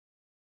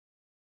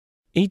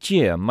Each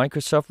year,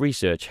 Microsoft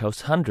Research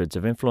hosts hundreds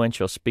of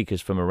influential speakers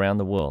from around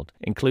the world,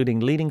 including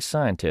leading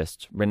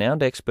scientists,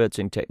 renowned experts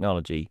in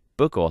technology,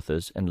 book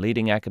authors, and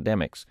leading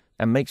academics,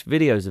 and makes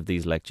videos of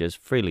these lectures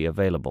freely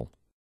available.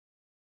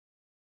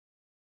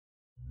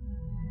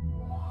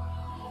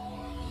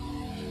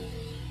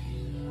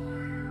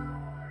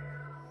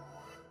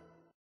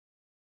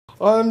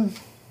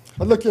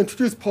 I'd like to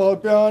introduce Paul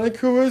Bannock,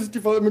 who is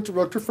Development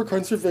Director for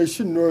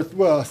Conservation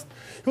Northwest.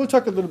 He'll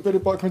talk a little bit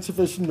about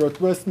Conservation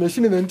Northwest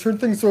mission and then turn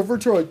things over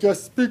to our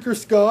guest speaker,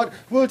 Scott,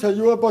 who will tell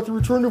you about the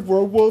return of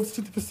wolves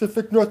to the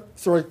Pacific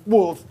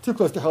wolves, too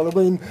close to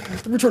Halloween,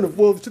 the return of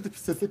wolves to the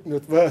Pacific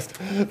Northwest.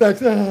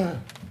 Thanks.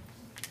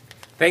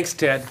 Thanks,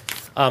 Ted.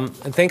 And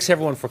thanks,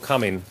 everyone, for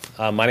coming.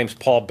 My name's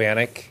Paul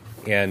Bannock,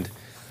 and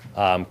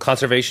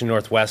Conservation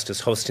Northwest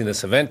is hosting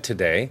this event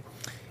today.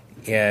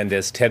 And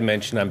as Ted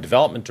mentioned, I'm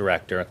Development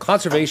Director.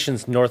 Conservation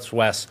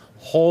Northwest's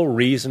whole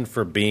reason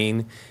for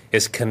being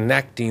is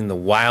connecting the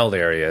wild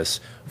areas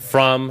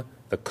from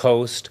the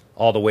coast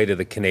all the way to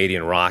the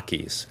Canadian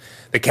Rockies.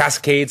 The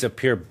Cascades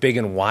appear big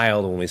and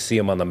wild when we see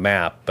them on the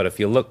map, but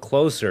if you look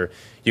closer,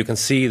 you can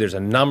see there's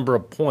a number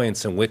of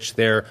points in which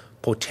they're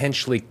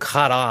potentially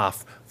cut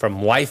off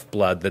from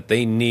lifeblood that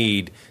they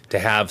need to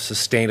have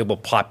sustainable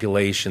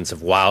populations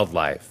of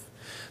wildlife.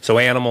 So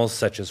animals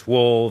such as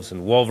wolves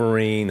and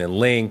wolverine and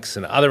lynx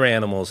and other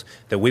animals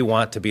that we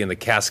want to be in the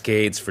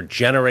Cascades for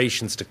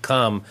generations to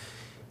come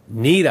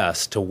need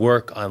us to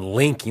work on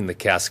linking the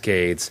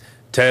Cascades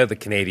to the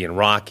Canadian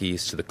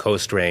Rockies, to the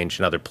Coast Range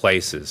and other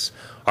places.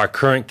 Our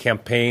current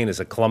campaign is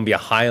a Columbia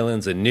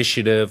Highlands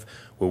initiative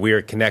where we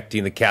are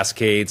connecting the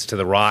Cascades to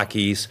the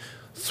Rockies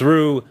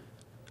through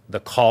the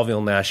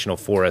Colville National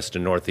Forest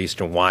in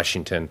northeastern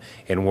Washington,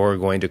 and we're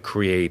going to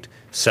create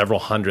several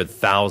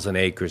 100,000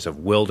 acres of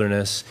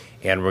wilderness,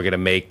 and we're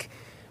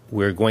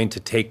going to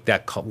take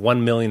that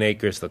 1 million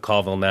acres of the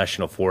Colville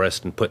National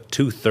Forest and put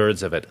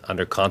 2/3 of it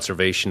under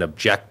conservation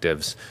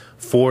objectives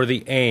for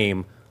the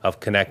aim of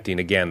connecting,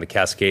 again, the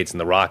Cascades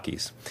and the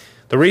Rockies.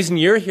 The reason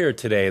you're here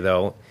today,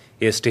 though,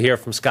 is to hear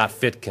from Scott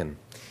Fitkin.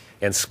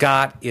 And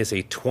Scott is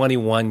a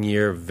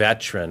 21-year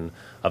veteran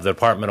of the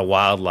Department of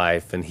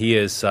Wildlife, and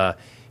he's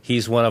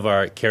one of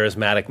our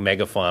charismatic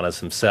megafaunas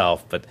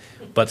himself.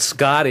 But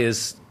Scott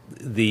is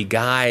the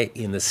guy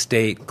in the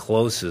state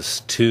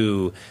closest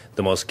to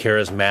the most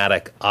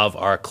charismatic of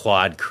our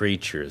clawed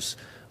creatures: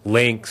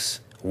 lynx,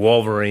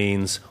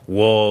 wolverines,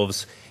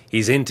 wolves.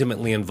 He's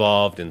intimately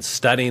involved in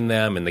studying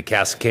them in the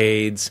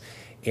Cascades,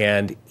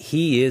 and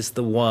he is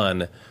the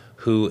one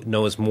who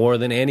knows more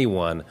than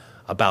anyone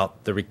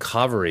about the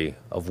recovery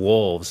of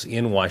wolves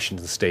in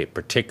Washington State,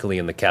 particularly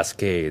in the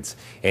Cascades.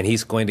 And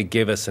he's going to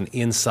give us an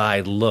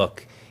inside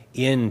look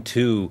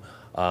into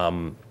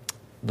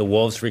the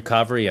wolves'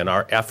 recovery and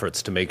our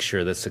efforts to make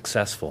sure that's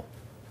successful.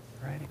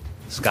 Right.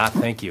 Scott,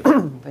 thank you.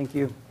 Thank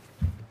you.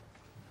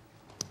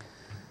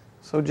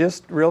 So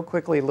just real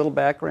quickly, a little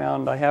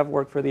background. I have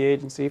worked for the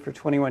agency for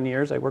 21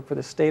 years. I work for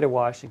the state of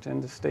Washington,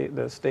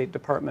 the State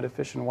Department of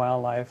Fish and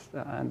Wildlife.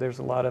 And there's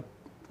a lot of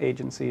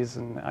agencies,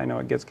 and I know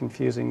it gets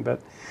confusing, but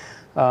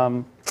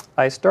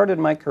I started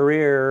my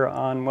career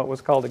on what was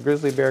called the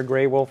Grizzly Bear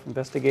Gray Wolf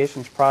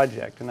Investigations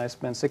Project, and I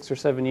spent 6 or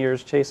 7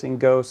 years chasing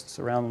ghosts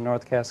around the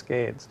North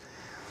Cascades.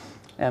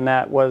 And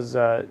that was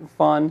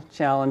fun,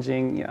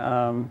 challenging.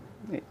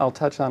 I'll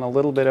touch on a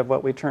little bit of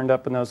what we turned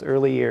up in those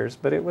early years,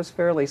 but it was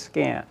fairly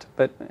scant.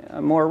 But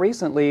more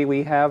recently,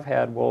 we have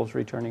had wolves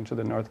returning to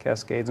the North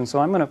Cascades, and so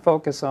I'm going to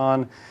focus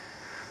on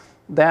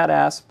that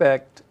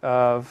aspect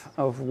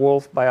of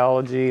wolf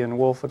biology and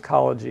wolf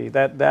ecology,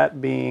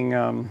 that being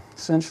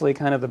essentially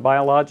kind of the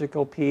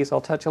biological piece.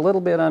 I'll touch a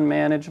little bit on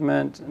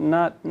management,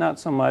 not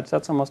so much.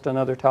 That's almost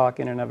another talk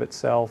in and of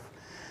itself.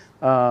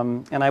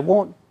 And I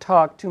won't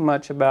talk too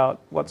much about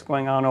what's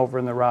going on over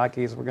in the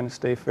Rockies. We're going to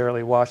stay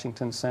fairly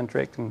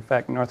Washington-centric, in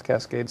fact, North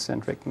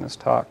Cascades-centric in this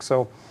talk.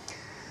 So,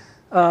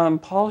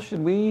 Paul,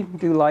 should we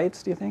do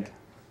lights, do you think?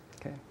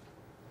 Okay.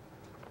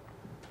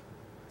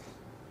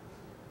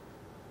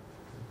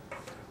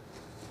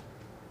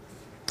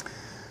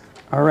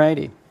 All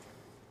righty.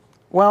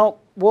 Well,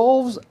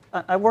 wolves,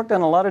 I've worked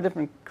on a lot of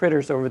different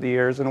critters over the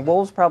years, and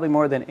wolves probably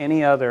more than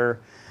any other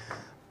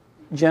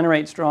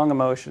generate strong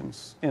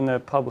emotions in the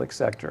public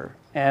sector.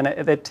 And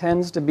it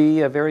tends to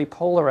be a very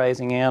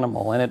polarizing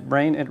animal, and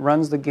it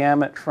runs the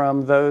gamut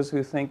from those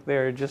who think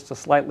they're just a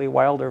slightly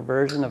wilder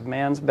version of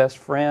man's best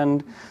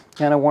friend,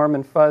 kind of warm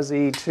and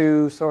fuzzy,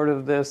 to sort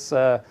of this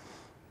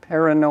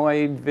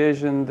paranoid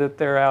vision that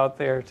they're out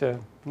there to,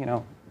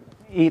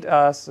 eat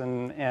us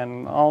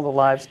and all the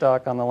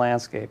livestock on the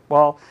landscape.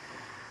 Well,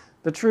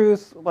 the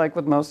truth, like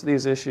with most of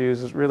these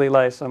issues, is really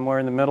lies somewhere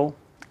in the middle.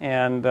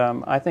 And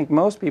I think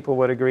most people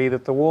would agree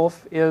that the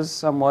wolf is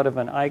somewhat of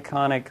an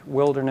iconic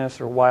wilderness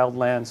or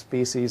wildland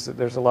species, that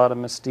there's a lot of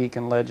mystique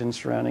and legend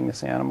surrounding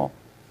this animal.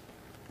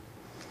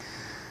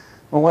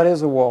 Well, what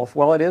is a wolf?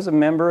 Well, it is a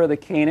member of the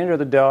canid or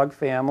the dog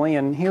family,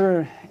 and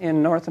here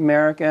in North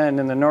America and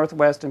in the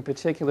Northwest in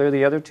particular,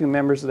 the other two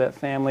members of that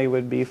family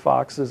would be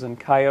foxes and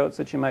coyotes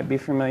that you might be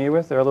familiar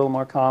with. They're a little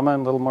more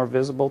common, a little more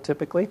visible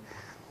typically,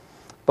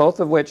 both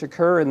of which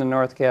occur in the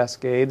North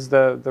Cascades.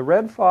 The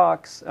red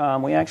fox,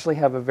 we actually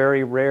have a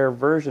very rare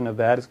version of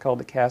that. It's called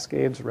the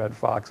Cascades red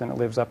fox, and it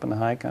lives up in the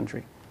high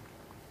country.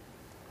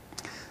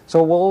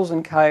 So wolves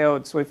and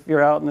coyotes, if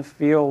you're out in the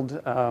field,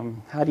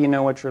 how do you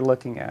know what you're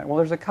looking at? Well,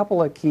 there's a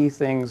couple of key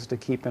things to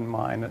keep in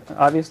mind.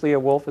 Obviously, a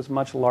wolf is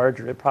much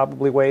larger. It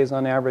probably weighs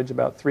on average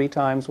about 3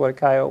 times what a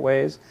coyote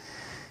weighs.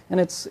 And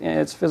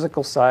its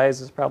physical size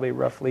is probably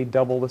roughly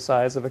double the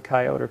size of a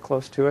coyote or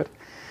close to it.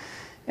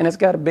 And it's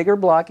got a bigger,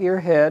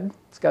 blockier head.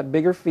 It's got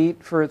bigger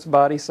feet for its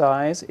body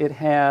size. It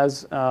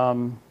has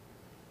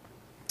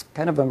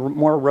kind of a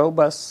more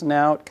robust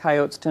snout.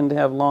 Coyotes tend to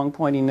have long,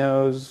 pointy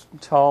nose,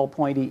 tall,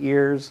 pointy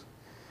ears.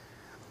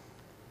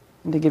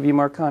 And to give you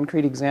more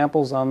concrete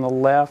examples, on the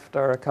left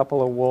are a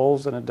couple of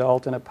wolves, an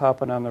adult and a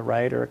pup, and on the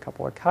right are a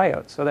couple of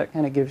coyotes. So that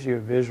kind of gives you a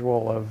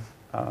visual of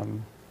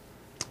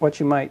what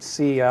you might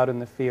see out in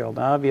the field.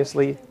 Now,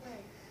 obviously,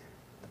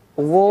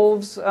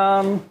 wolves,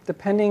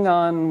 depending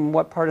on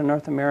what part of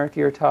North America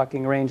you're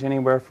talking, range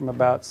anywhere from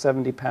about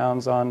 70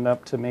 pounds on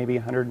up to maybe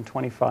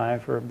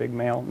 125 for a big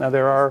male. Now,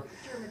 there are...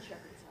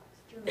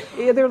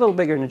 Yeah, they're a little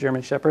bigger than a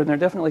German Shepherd, and they're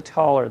definitely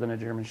taller than a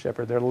German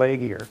Shepherd. They're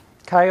leggier.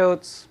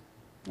 Coyotes,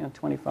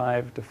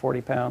 25 to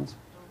 40 pounds.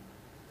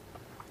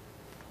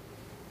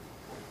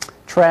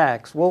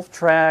 Tracks. Wolf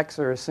tracks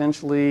are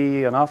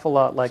essentially an awful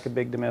lot like a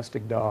big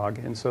domestic dog,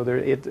 and so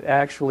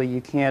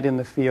you can't in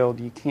the field,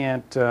 you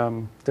can't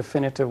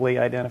definitively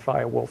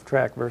identify a wolf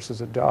track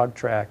versus a dog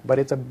track, but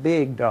it's a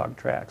big dog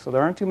track. So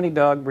there aren't too many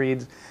dog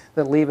breeds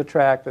that leave a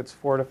track that's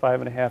 4 to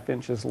 5.5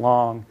 inches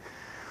long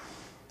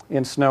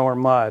in snow or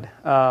mud.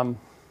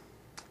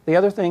 The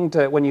other thing,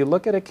 when you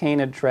look at a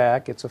canid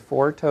track, it's a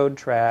 4-toed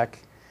track,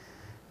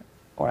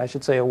 or I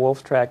should say a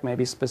wolf track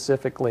maybe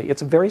specifically.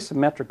 It's very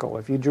symmetrical.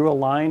 If you drew a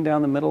line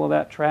down the middle of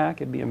that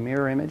track, it'd be a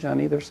mirror image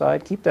on either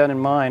side. Keep that in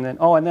mind.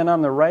 And then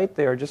on the right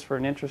there, just for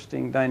an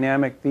interesting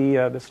dynamic,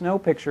 the snow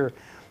picture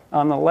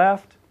on the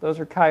left, those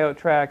are coyote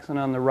tracks, and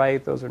on the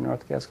right, those are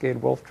North Cascade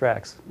wolf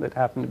tracks that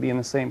happen to be in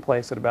the same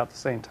place at about the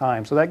same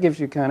time. So that gives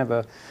you kind of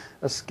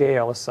a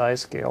scale, a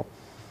size scale.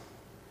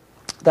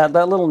 That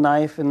little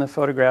knife in the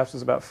photographs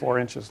is about 4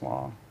 inches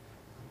long.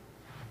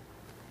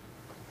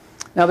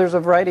 Now, there's a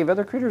variety of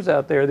other critters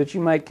out there that you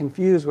might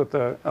confuse with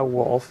a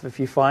wolf if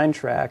you find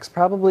tracks.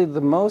 Probably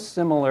the most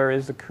similar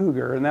is the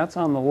cougar, and that's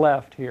on the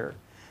left here.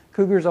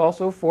 Cougar's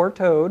also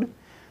 4-toed,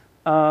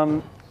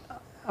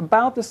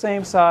 about the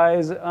same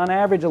size, on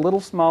average a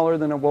little smaller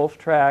than a wolf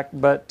track,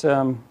 but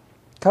a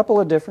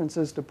couple of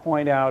differences to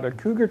point out. A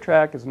cougar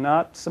track is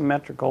not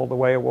symmetrical the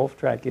way a wolf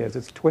track is.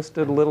 It's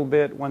twisted a little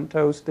bit. One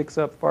toe sticks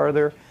up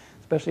farther,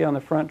 especially on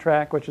the front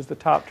track, which is the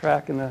top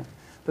track in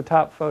the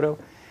top photo.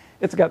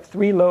 It's got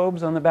 3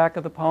 lobes on the back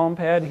of the palm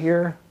pad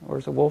here,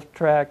 whereas a wolf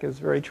track is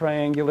very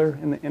triangular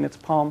in its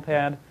palm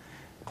pad.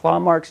 Claw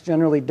marks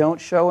generally don't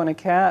show in a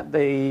cat.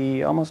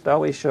 They almost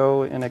always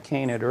show in a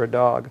canid or a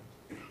dog.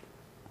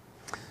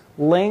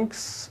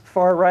 Lynx,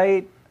 far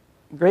right,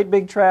 great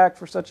big track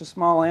for such a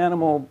small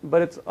animal,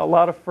 but it's a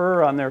lot of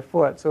fur on their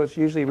foot, so it's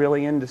usually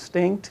really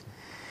indistinct.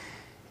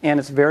 And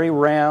it's very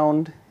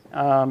round,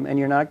 and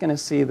you're not going to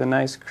see the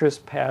nice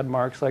crisp pad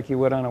marks like you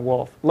would on a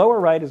wolf. Lower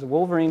right is a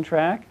wolverine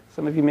track.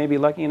 Some of you may be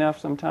lucky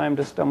enough sometime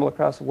to stumble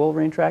across a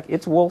wolverine track.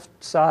 It's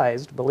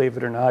wolf-sized, believe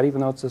it or not,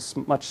 even though it's a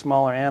much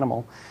smaller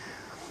animal.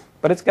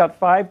 But it's got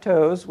 5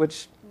 toes,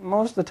 which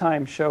most of the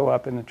time show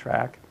up in the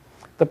track.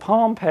 The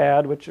palm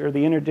pad, which are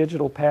the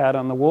interdigital pad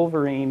on the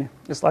wolverine,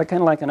 is kind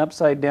of like an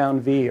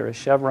upside-down V or a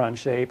chevron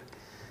shape.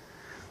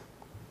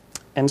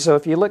 And so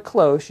if you look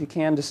close, you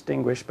can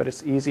distinguish, but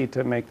it's easy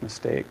to make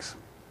mistakes.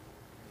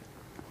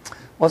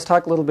 Let's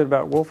talk a little bit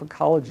about wolf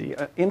ecology.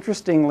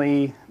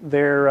 Interestingly, they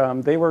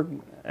were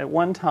at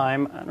one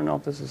time, I don't know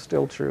if this is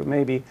still true,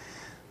 maybe,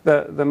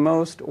 the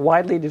most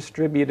widely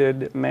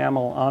distributed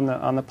mammal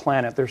on the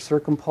planet. They're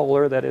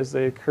circumpolar, that is,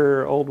 they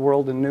occur Old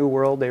World and New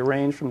World. They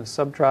range from the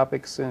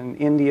subtropics in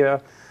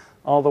India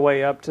all the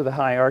way up to the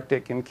high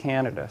Arctic in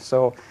Canada.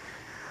 So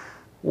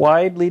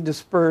widely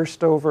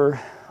dispersed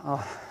over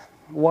a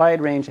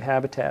wide range of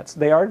habitats.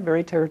 They are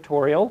very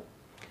territorial.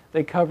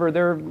 They cover,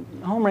 their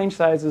home range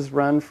sizes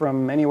run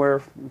from anywhere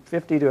from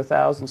 50 to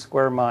 1,000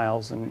 square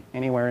miles and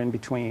anywhere in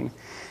between.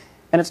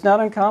 And it's not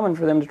uncommon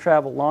for them to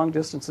travel long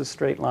distances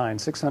straight line,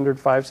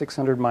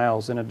 600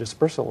 miles in a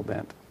dispersal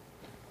event.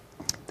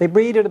 They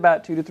breed at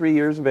about 2 to 3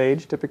 years of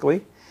age,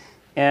 typically,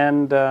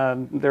 and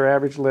their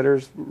average litter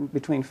is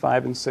between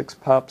 5 and 6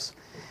 pups.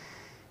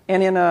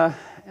 And in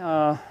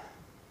a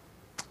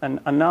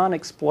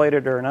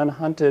non-exploited or an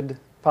unhunted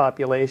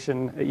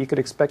population, you could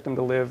expect them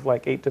to live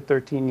like 8 to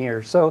 13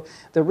 years. So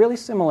they're really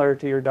similar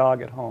to your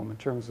dog at home in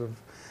terms of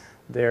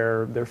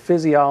their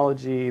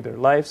physiology, their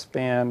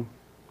lifespan,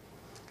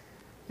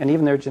 and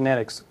even their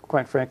genetics,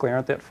 quite frankly,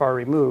 aren't that far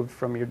removed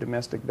from your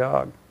domestic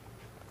dog.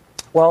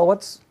 Well,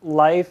 what's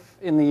life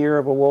in the year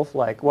of a wolf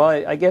like? Well,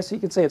 I guess you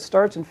could say it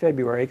starts in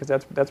February,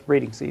 because that's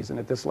breeding season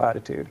at this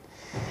latitude.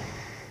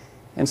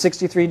 And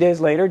 63 days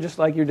later, just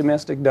like your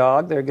domestic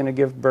dog, they're going to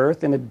give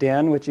birth in a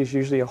den, which is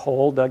usually a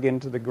hole dug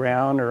into the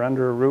ground or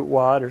under a root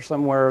wad or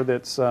somewhere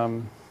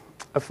that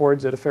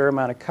affords it a fair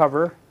amount of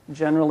cover.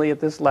 Generally, at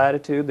this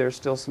latitude, there's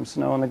still some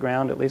snow on the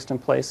ground, at least in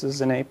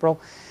places in April.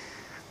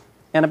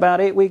 And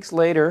about 8 weeks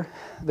later,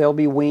 they'll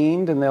be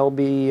weaned, and they'll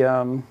be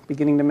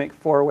beginning to make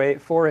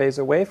forays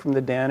away from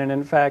the den. And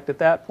in fact, at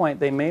that point,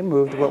 they may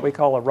move to what we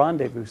call a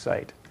rendezvous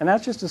site. And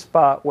that's just a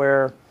spot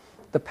where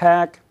the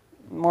pack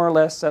more or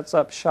less sets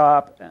up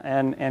shop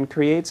and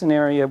creates an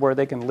area where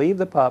they can leave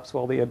the pups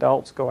while the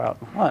adults go out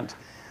and hunt.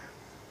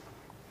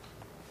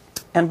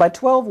 And by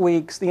 12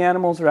 weeks, the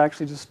animals are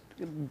actually just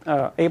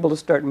able to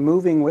start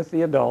moving with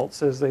the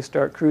adults as they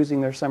start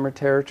cruising their summer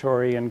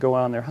territory and go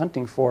on their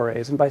hunting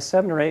forays. And by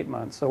 7 or 8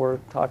 months, so we're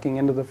talking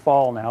into the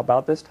fall now,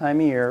 about this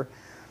time of year,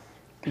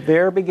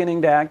 they're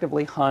beginning to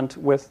actively hunt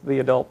with the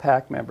adult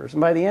pack members.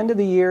 And by the end of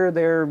the year,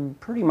 they're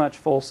pretty much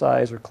full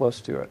size or close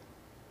to it.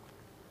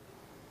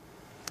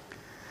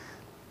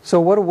 So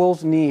what do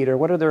wolves need, or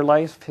what are their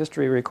life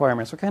history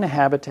requirements? What kind of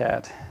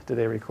habitat do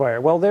they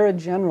require? Well, they're a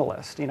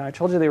generalist. You know, I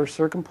told you they were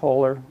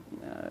circumpolar,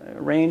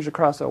 range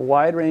across a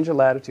wide range of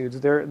latitudes.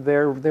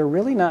 They're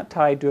really not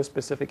tied to a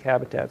specific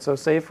habitat. So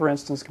say, for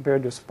instance,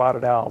 compared to a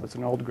spotted owl that's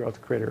an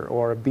old-growth critter,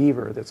 or a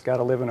beaver that's got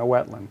to live in a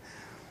wetland.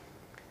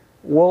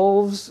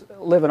 Wolves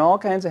live in all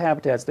kinds of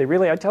habitats.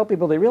 I tell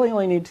people they really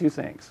only need two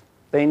things.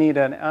 They need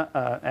an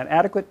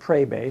adequate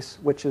prey base,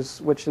 which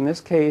in this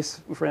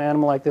case, for an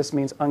animal like this,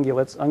 means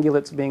ungulates.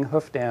 Ungulates being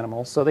hoofed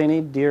animals. So they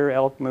need deer,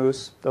 elk,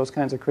 moose, those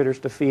kinds of critters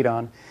to feed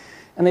on.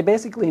 And they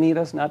basically need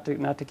us not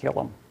to kill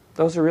them.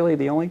 Those are really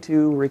the only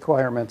two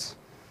requirements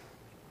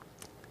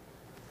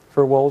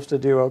for wolves to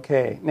do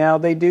okay. Now,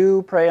 they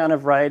do prey on a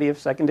variety of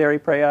secondary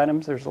prey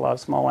items. There's a lot of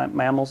small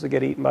mammals that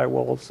get eaten by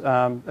wolves.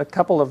 A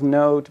couple of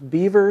note,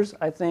 beavers,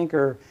 I think,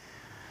 are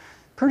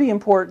pretty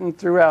important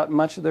throughout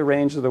much of the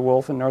range of the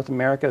wolf in North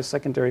America as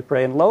secondary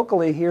prey. And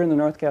locally, here in the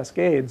North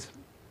Cascades,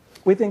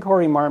 we think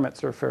hoary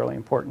marmots are fairly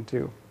important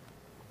too.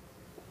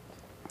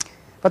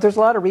 But there's a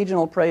lot of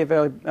regional prey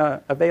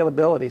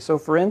availability. So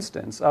for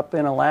instance, up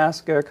in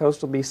Alaska,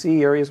 coastal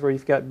BC, areas where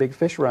you've got big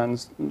fish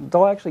runs,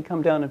 they'll actually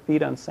come down and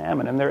feed on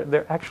salmon, and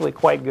they're actually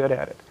quite good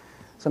at it.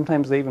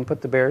 Sometimes they even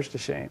put the bears to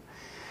shame.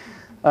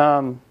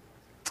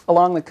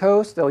 Along the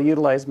coast, they'll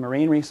utilize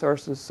marine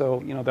resources,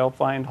 so they'll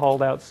find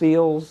hauled out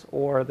seals,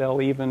 or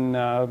they'll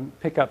even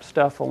pick up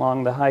stuff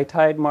along the high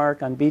tide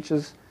mark on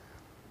beaches.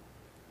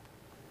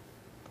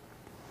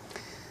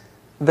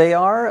 They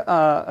are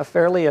a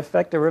very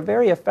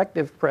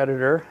effective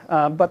predator,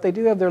 but they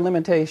do have their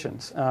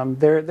limitations.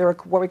 They're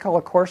what we call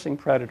a coursing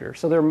predator.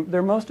 So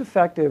they're most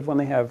effective when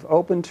they have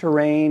open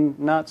terrain,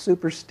 not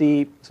super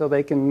steep, so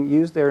they can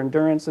use their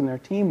endurance and their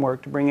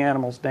teamwork to bring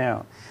animals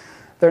down.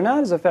 They're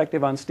not as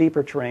effective on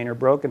steeper terrain or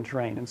broken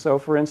terrain. And so,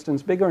 for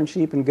instance, bighorn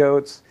sheep and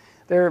goats,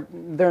 they're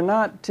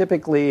not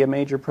typically a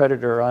major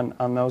predator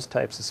on those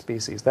types of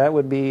species. That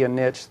would be a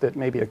niche that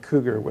maybe a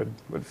cougar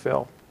would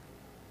fill.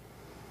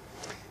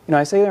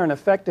 I say they're an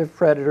effective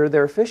predator.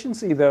 Their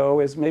efficiency, though,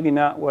 is maybe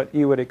not what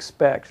you would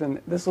expect. And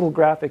this little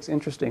graphic's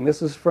interesting.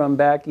 This is from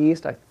back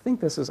east. I think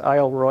this is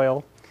Isle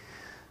Royal.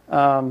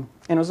 And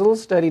it was a little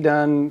study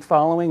done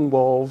following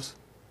wolves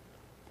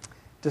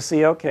to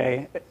see,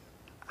 okay,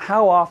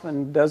 how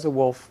often does a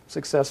wolf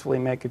successfully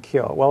make a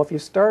kill? Well, if you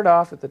start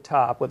off at the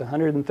top with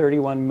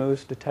 131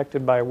 moose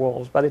detected by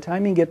wolves, by the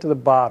time you get to the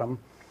bottom,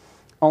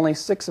 only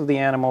 6 of the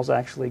animals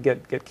actually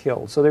get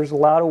killed. So there's a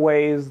lot of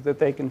ways that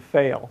they can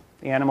fail.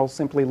 The animals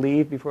simply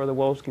leave before the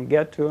wolves can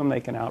get to them. They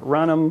can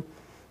outrun them.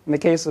 In the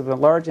case of a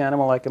large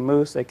animal like a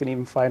moose, they can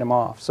even fight them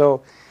off.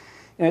 So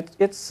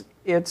it's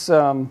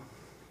trying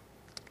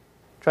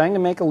to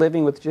make a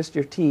living with just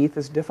your teeth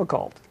is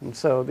difficult. And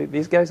so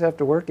these guys have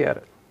to work at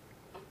it.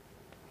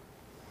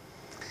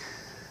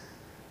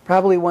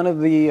 Probably one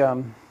of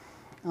the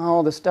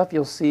stuff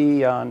you'll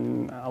see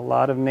on a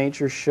lot of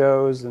nature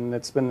shows, and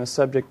it's been the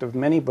subject of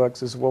many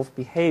books, is wolf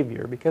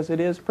behavior, because it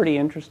is pretty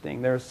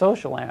interesting. They're a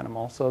social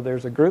animal, so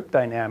there's a group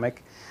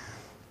dynamic.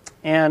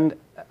 And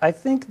I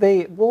think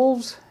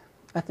wolves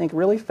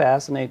really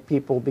fascinate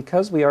people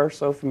because we are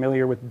so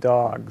familiar with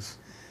dogs.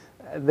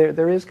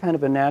 There is kind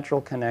of a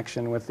natural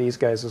connection with these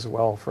guys as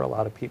well for a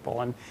lot of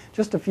people. And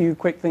just a few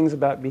quick things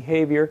about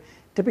behavior.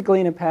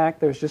 Typically in a pack,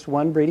 there's just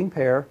one breeding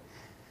pair.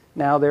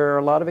 Now, there are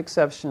a lot of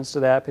exceptions to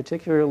that,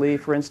 particularly,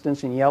 for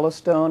instance, in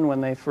Yellowstone, when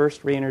they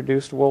first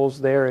reintroduced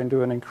wolves there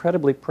into an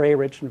incredibly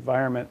prey-rich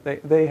environment.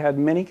 They had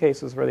many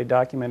cases where they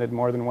documented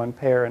more than one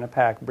pair in a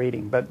pack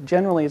breeding, but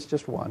generally it's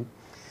just one.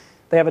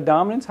 They have a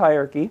dominance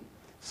hierarchy,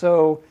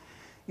 so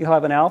you'll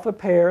have an alpha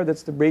pair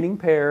that's the breeding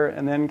pair,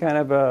 and then kind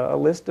of a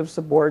list of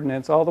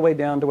subordinates all the way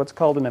down to what's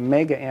called an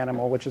omega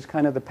animal, which is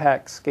kind of the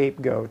pack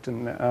scapegoat,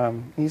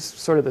 and he's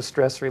sort of the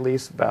stress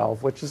release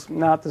valve, which is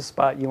not the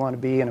spot you want to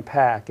be in a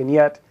pack. And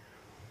yet,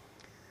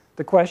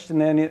 the question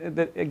then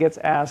that it gets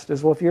asked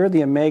is, well, if you're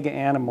the omega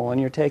animal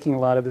and you're taking a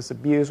lot of this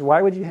abuse, why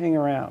would you hang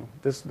around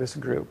this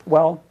group?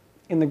 Well,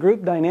 in the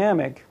group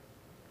dynamic,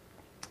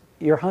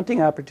 your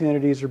hunting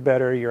opportunities are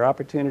better, your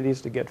opportunities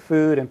to get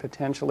food and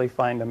potentially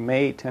find a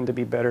mate tend to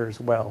be better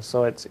as well.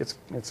 So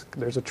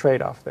there's a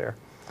trade-off there.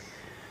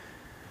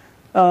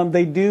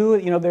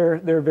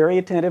 They're very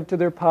attentive to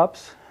their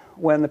pups.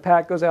 When the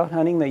pack goes out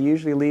hunting, they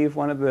usually leave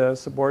one of the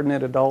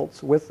subordinate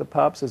adults with the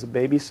pups as a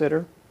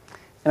babysitter.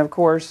 And of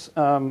course,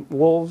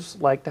 wolves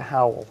like to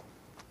howl.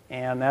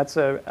 And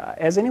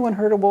has anyone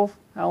heard a wolf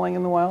howling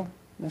in the wild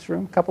in this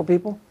room? A couple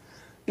people?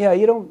 Yeah,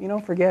 you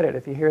don't forget it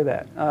if you hear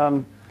that.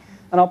 And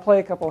I'll play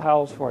a couple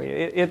howls for you.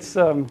 It's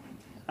I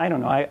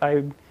don't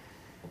know,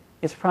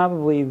 it's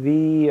probably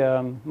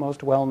the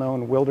most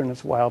well-known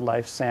wilderness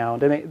wildlife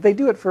sound. And they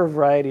do it for a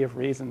variety of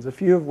reasons, a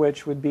few of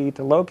which would be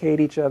to locate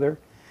each other.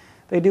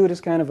 They do it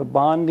as kind of a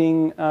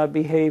bonding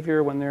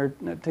behavior when they're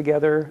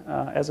together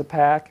as a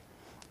pack.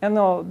 And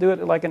they'll do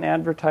it like an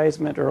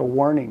advertisement or a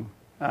warning,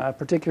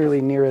 particularly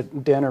near a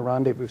den or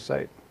rendezvous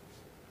site.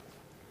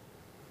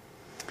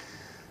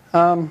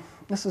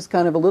 This is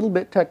kind of a little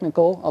bit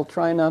technical. I'll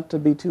try not to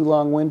be too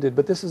long-winded,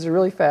 but this is a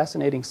really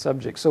fascinating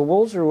subject. So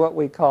wolves are what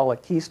we call a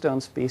keystone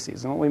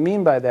species. And what we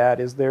mean by that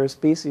is they're a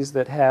species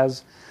that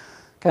has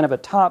kind of a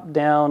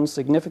top-down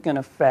significant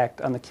effect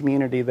on the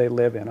community they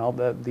live in, all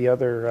the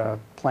other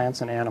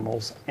plants and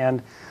animals.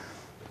 And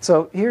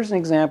so here's an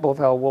example of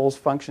how wolves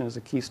function as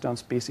a keystone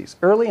species.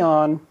 Early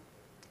on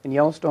in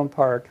Yellowstone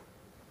Park,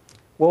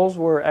 wolves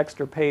were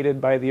extirpated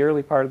by the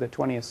early part of the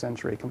 20th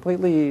century,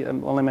 completely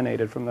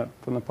eliminated from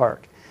the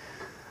park.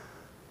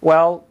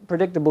 Well,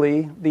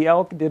 predictably, the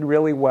elk did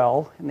really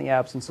well in the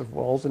absence of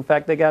wolves. In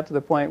fact, they got to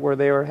the point where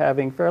they were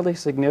having fairly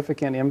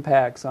significant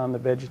impacts on the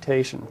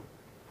vegetation.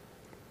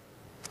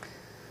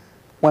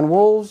 When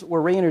wolves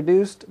were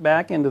reintroduced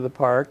back into the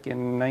park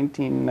in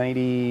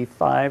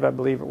 1995, I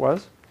believe it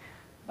was,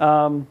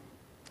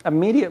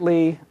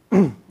 immediately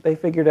they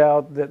figured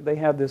out that they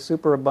had this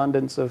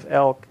superabundance of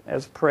elk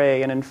as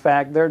prey, and in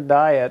fact, their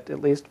diet,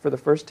 at least for the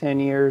first 10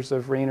 years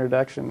of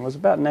reintroduction, was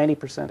about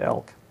 90%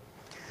 elk.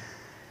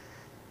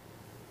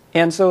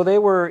 And so they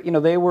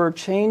were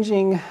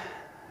changing.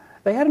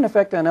 They had an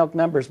effect on elk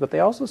numbers, but they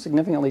also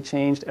significantly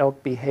changed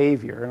elk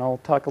behavior, and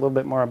I'll talk a little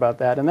bit more about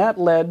that. And that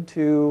led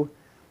to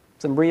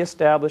some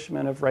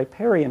reestablishment of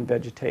riparian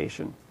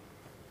vegetation.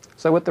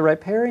 So with the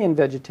riparian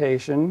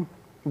vegetation,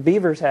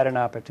 beavers had an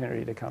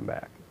opportunity to come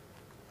back.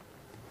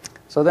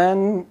 So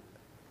then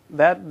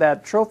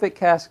that trophic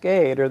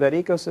cascade, or that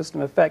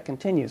ecosystem effect,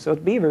 continues. So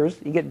with beavers,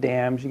 you get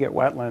dams, you get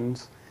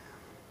wetlands.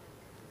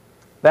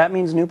 That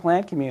means new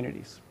plant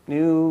communities.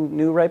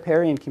 New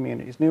riparian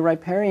communities. New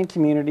riparian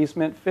communities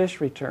meant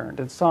fish returned,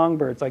 and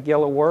songbirds like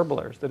yellow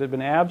warblers that had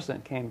been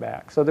absent came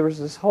back. So there was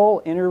this whole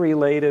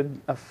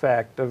interrelated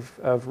effect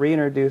of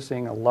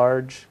reintroducing a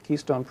large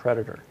keystone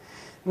predator.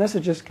 And this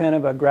is just kind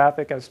of a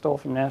graphic I stole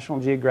from National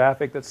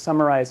Geographic that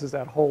summarizes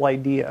that whole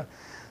idea.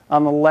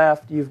 On the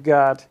left, you've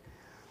got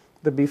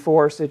the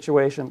before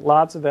situation,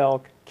 lots of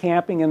elk,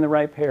 camping in the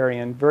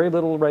riparian, very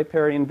little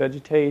riparian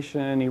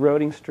vegetation,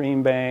 eroding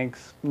stream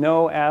banks,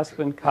 no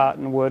aspen,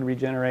 cottonwood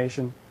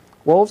regeneration.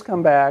 Wolves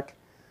come back,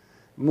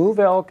 move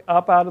elk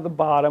up out of the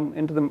bottom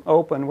into the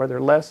open where they're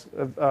less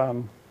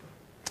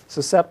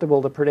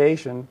susceptible to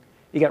predation.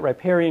 You got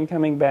riparian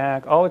coming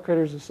back, all the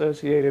critters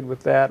associated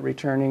with that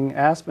returning,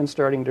 aspen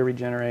starting to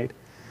regenerate.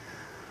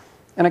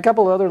 And a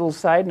couple of other little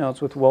side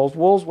notes with wolves.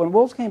 When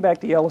wolves came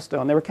back to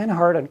Yellowstone, they were kind of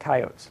hard on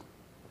coyotes.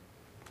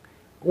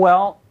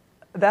 Well,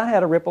 that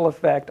had a ripple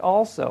effect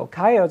also.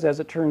 Coyotes, as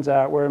it turns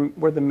out,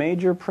 were the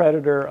major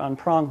predator on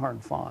pronghorn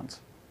fawns.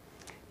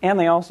 And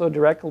they also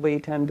directly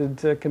tended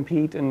to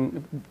compete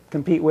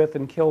with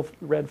and kill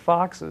red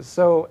foxes.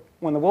 So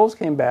when the wolves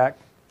came back,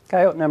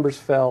 coyote numbers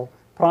fell,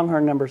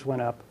 pronghorn numbers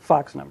went up,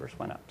 fox numbers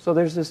went up. So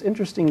there's this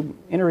interesting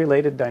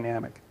interrelated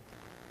dynamic.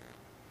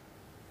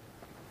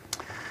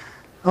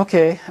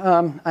 Okay,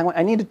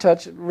 I need to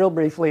touch real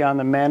briefly on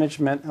the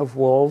management of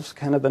wolves,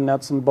 kind of the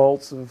nuts and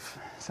bolts of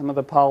some of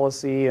the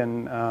policy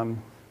and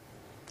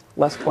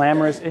less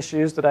glamorous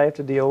issues that I have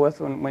to deal with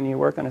when you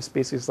work on a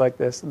species like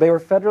this. They were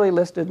federally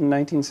listed in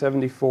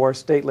 1974,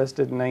 state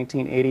listed in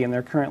 1980, and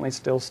they're currently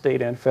still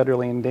state and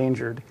federally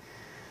endangered.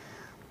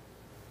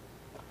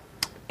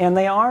 And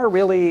they are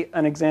really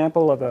an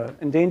example of an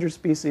endangered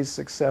species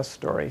success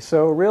story.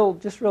 So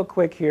just real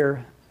quick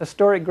here,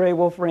 historic gray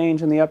wolf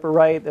range in the upper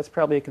right, that's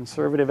probably a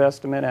conservative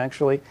estimate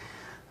actually.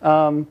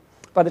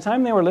 By the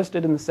time they were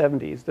listed in the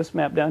 70s, this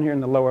map down here in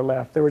the lower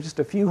left, there were just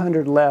a few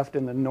hundred left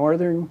in the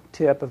northern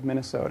tip of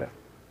Minnesota.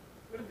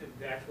 What are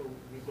the actual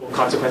legal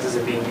consequences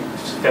of being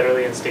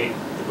federally and state?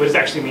 What does it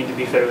actually mean to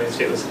be federally and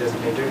state listed as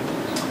endangered?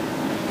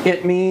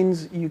 It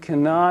means you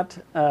cannot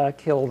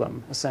kill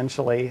them,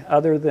 essentially,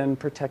 other than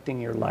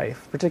protecting your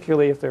life,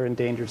 particularly if they're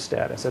endangered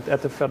status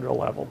at the federal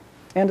level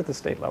and at the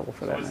state level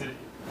for that matter.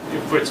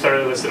 If it's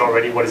federally listed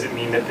already, what does it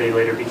mean that they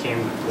later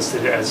became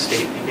listed as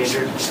state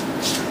endangered?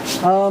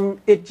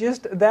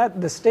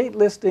 The state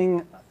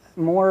listing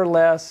more or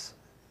less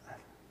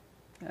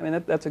I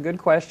mean, that's a good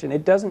question.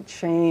 It doesn't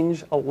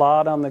change a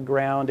lot on the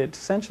ground. It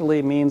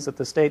essentially means that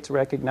the state's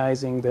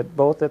recognizing that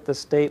both at the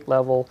state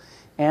level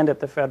and at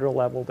the federal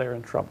level they're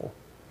in trouble.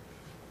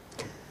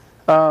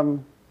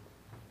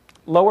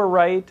 Lower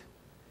right,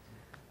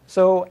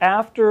 so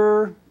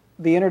after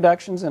the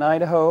introductions in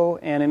Idaho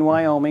and in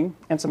Wyoming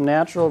and some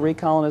natural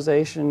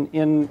recolonization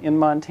in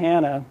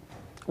Montana,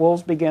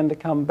 wolves began to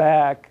come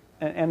back,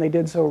 and they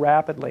did so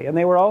rapidly. And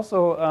they were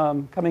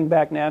also coming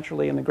back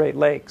naturally in the Great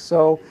Lakes.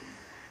 So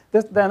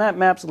then that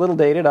map's a little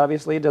dated.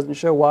 Obviously, it doesn't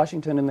show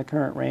Washington in the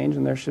current range,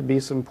 and there should be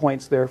some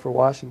points there for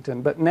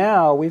Washington. But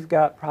now we've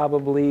got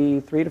probably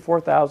 3,000 to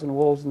 4,000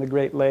 wolves in the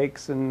Great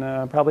Lakes and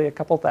probably a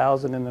couple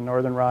thousand in the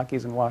Northern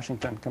Rockies and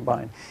Washington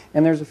combined.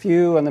 And there's a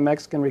few on the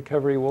Mexican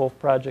Recovery Wolf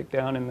Project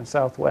down in the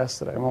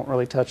southwest that I won't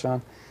really touch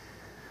on.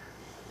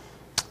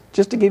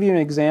 Just to give you an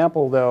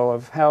example, though,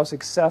 of how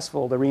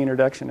successful the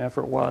reintroduction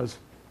effort was,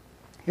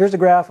 here's a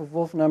graph of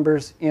wolf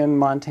numbers in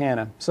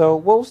Montana. So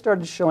wolves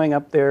started showing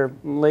up there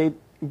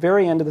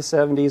very end of the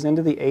 70s,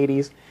 into the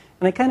 80s,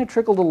 and they kind of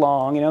trickled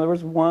along. You know, there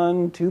was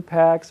 1, 2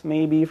 packs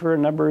maybe for a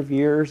number of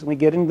years, and we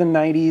get into the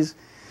 90s,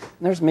 and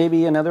there's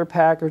maybe another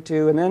pack or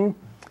two, and then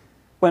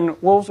when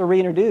wolves were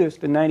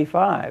reintroduced in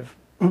 95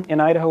 in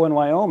Idaho and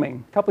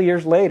Wyoming, a couple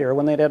years later,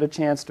 when they'd had a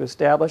chance to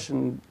establish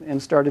and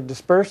started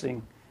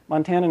dispersing,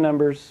 Montana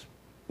numbers,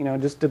 you know,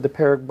 just did the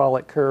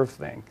parabolic curve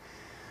thing.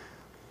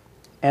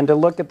 And to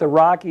look at the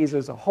Rockies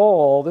as a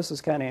whole, this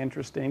is kind of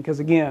interesting, because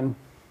again,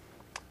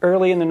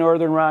 early in the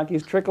Northern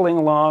Rockies, trickling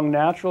along,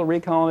 natural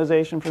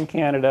recolonization from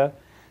Canada.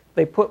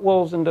 They put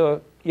wolves into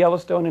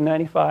Yellowstone in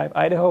 95,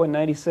 Idaho in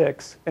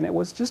 96, and it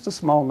was just a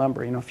small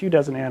number, you know, a few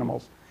dozen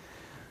animals.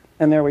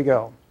 And there we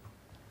go,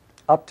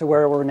 up to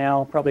where we're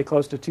now, probably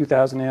close to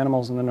 2,000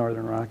 animals in the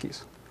Northern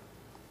Rockies.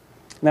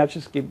 And that's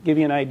just give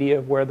you an idea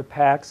of where the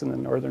packs in the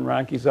Northern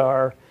Rockies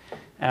are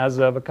as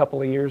of a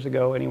couple of years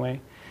ago anyway.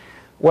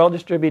 Well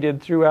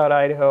distributed throughout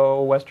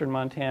Idaho, western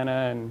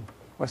Montana, and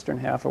western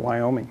half of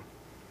Wyoming.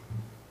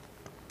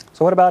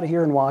 So what about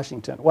here in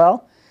Washington?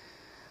 Well,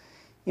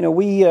 you know,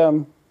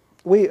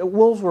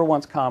 wolves were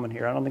once common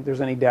here. I don't think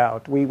there's any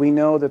doubt. We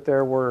know that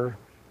there were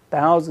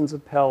thousands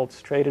of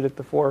pelts traded at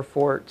the 4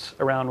 forts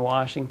around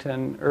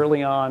Washington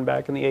early on,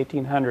 back in the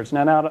 1800s.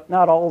 Now,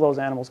 not all of those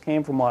animals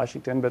came from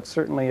Washington, but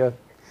certainly a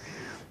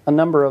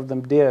number of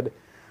them did.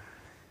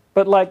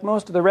 But like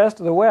most of the rest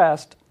of the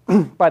West,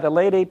 by the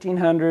late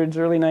 1800s,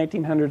 early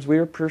 1900s, we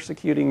were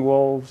persecuting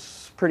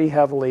wolves pretty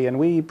heavily, and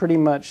we pretty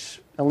much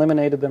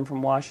eliminated them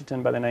from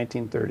Washington by the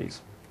 1930s.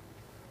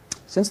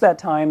 Since that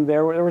time,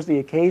 there was the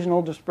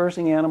occasional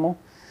dispersing animal,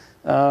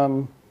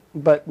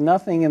 but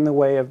nothing in the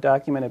way of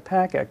documented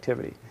pack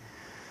activity.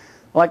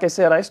 Like I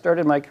said, I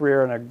started my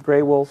career on a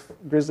gray wolf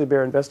grizzly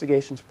bear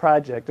investigations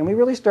project, and we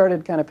really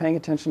started kind of paying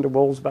attention to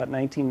wolves about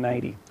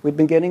 1990. We'd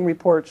been getting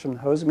reports from the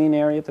Hosamine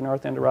area at the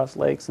north end of Ross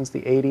Lake since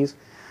the 80s.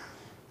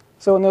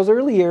 So in those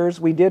early years,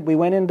 we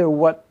went into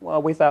what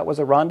we thought was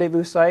a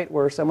rendezvous site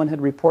where someone had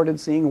reported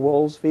seeing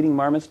wolves feeding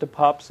marmots to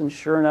pups, and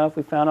sure enough,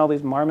 we found all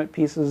these marmot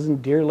pieces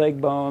and deer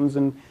leg bones,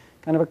 and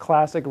kind of a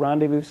classic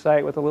rendezvous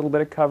site with a little bit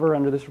of cover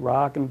under this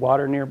rock and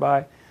water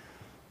nearby.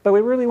 But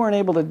we really weren't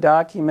able to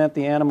document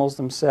the animals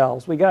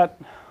themselves. We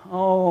got,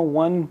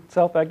 one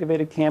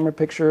self-activated camera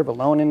picture of a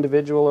lone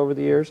individual over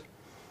the years.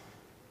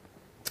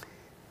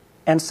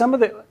 And some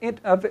of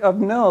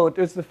note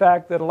is the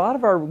fact that a lot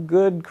of our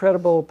good,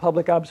 credible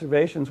public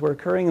observations were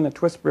occurring in the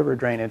Twist River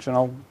drainage, and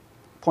I'll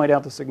point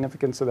out the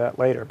significance of that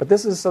later. But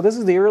this is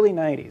the early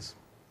 90s.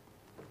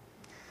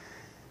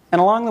 And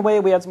along the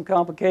way, we had some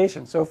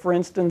complications. So for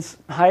instance,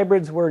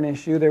 hybrids were an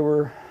issue. There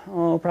were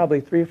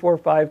probably 3, 4,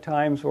 5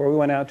 times where we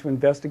went out to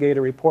investigate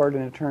a report,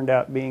 and it turned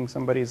out being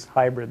somebody's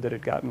hybrid that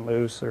had gotten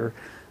loose or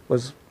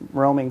was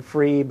roaming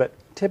free, but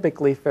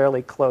typically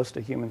fairly close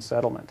to human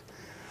settlement.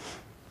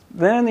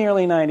 Then in the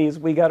early 90s,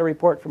 we got a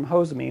report from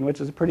Hosamine, which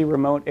is a pretty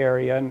remote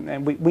area,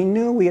 and we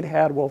knew we had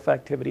had wolf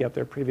activity up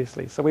there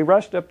previously. So we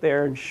rushed up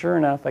there, and sure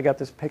enough, I got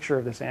this picture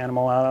of this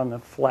animal out on the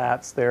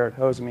flats there at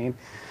Hosamine.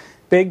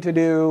 Big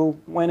to-do,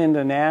 went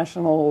into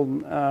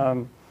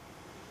national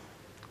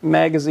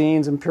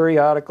magazines and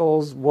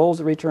periodicals,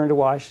 wolves returned to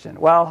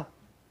Washington. Well,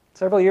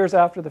 several years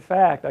after the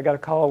fact, I got a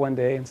call one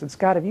day and said,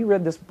 "Scott, have you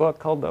read this book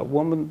called The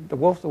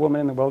Wolf, the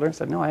Woman in the Wilderness?" I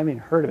said, "No, I haven't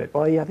even heard of it."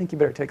 "Well, yeah, I think you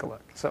better take a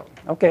look." So,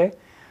 okay.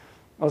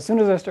 Well, as soon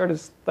as I started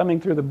thumbing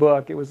through the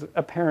book, it was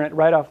apparent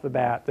right off the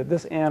bat that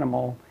this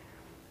animal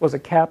was a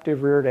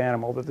captive reared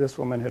animal that this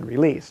woman had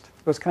released.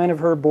 It was kind of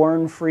her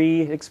born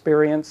free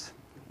experience,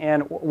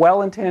 and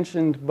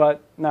well-intentioned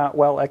but not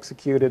well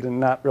executed, and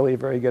not really a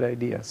very good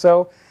idea.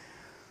 So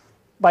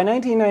by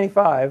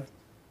 1995,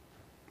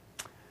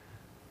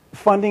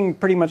 funding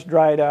pretty much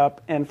dried up,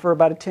 and for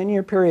about a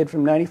 10-year period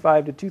from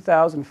 95 to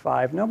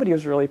 2005, nobody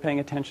was really paying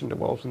attention to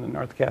wolves in the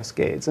North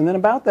Cascades. And then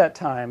about that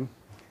time,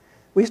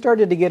 we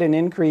started to get an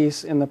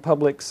increase in the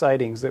public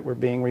sightings that were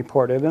being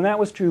reported, and that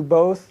was true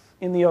both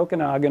in the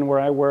Okanagan, where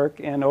I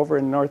work, and over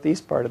in the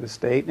northeast part of the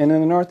state. And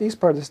in the northeast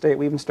part of the state,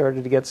 we even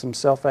started to get some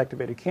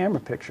self-activated camera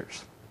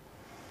pictures.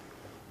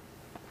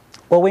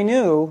 Well, we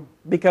knew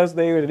because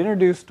they had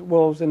introduced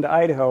wolves into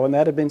Idaho, and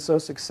that had been so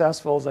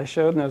successful, as I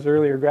showed in those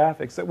earlier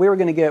graphics, that we were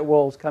going to get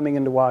wolves coming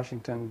into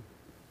Washington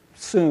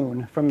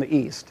soon from the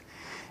east.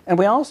 And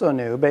we also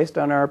knew, based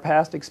on our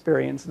past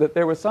experience, that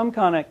there was some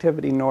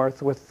connectivity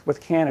north with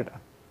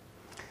Canada.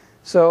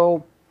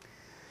 So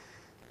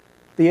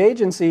the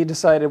agency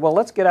decided, well,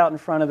 let's get out in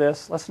front of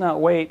this. Let's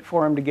not wait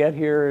for them to get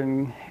here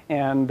and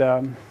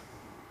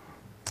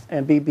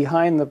be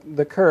behind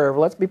the curve.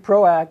 Let's be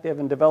proactive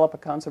and develop a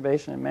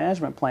conservation and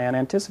management plan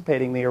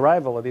anticipating the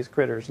arrival of these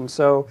critters. And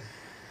so,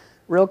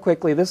 real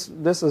quickly, this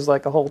is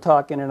like a whole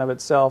talk in and of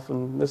itself,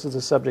 and this is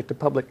a subject of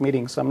public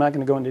meetings, so I'm not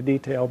going to go into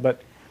detail,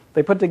 but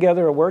they put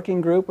together a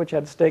working group which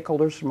had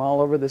stakeholders from all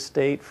over the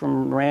state,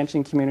 from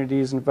ranching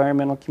communities,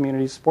 environmental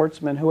communities,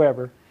 sportsmen,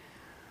 whoever.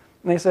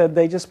 And they said,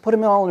 they just put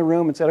them all in a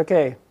room and said,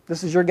 okay,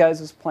 this is your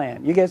guys'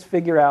 plan. You guys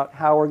figure out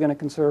how we're going to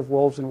conserve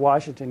wolves in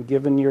Washington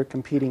given your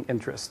competing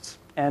interests.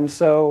 And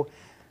so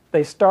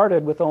they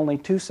started with only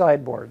 2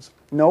 sideboards.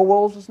 No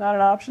wolves was not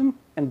an option,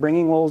 and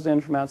bringing wolves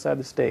in from outside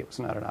the state was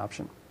not an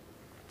option.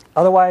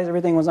 Otherwise,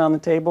 everything was on the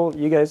table.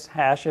 You guys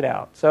hash it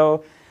out.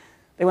 So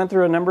they went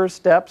through a number of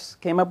steps,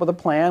 came up with a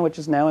plan, which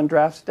is now in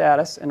draft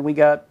status, and we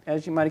got,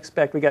 as you might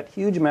expect, we got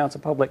huge amounts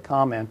of public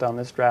comment on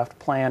this draft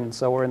plan, and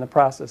so we're in the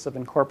process of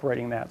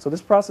incorporating that. So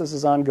this process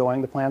is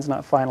ongoing. The plan's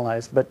not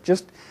finalized, but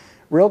just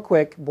real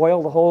quick,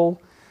 boil the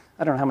whole,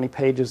 I don't know how many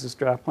pages this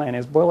draft plan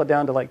is, boil it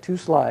down to like 2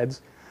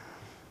 slides.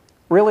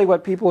 Really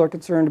what people are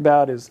concerned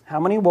about is how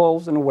many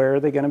wolves and where are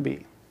they going to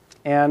be.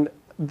 And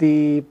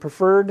the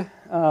preferred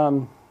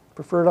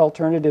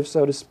alternative,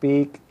 so to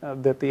speak,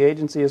 that the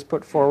agency has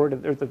put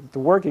forward, or the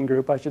working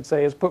group, I should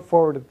say, has put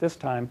forward at this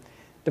time,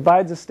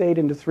 divides the state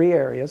into 3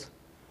 areas.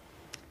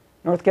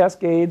 North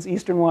Cascades,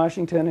 Eastern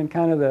Washington, and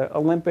kind of the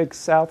Olympic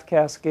South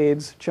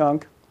Cascades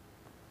chunk.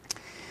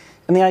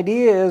 And the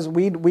idea is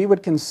we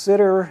would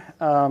consider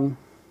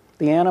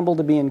the animal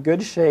to be in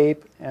good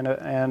shape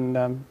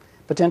and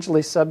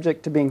potentially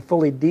subject to being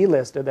fully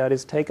delisted, that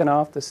is, taken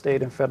off the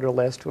state and federal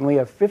list, when we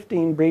have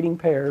 15 breeding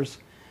pairs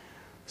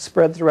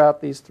spread throughout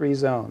these 3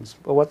 zones.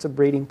 Well, what's a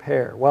breeding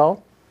pair?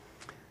 Well,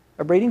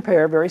 a breeding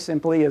pair, very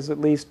simply, is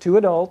at least 2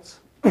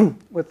 adults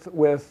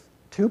with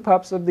 2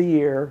 pups of the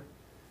year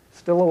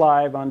still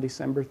alive on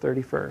December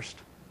 31st.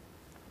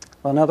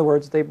 Well, in other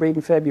words, they breed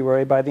in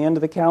February. By the end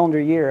of the calendar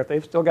year, if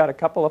they've still got a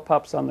couple of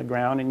pups on the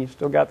ground and you've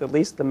still got at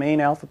least the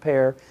main alpha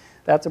pair,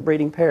 that's a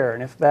breeding pair.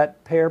 And if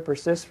that pair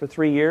persists for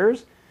 3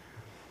 years,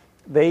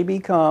 they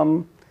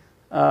become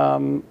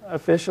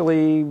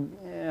officially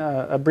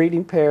a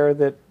breeding pair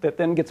that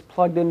then gets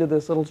plugged into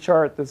this little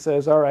chart that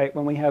says, all right,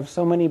 when we have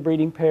so many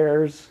breeding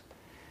pairs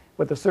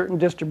with a certain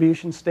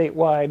distribution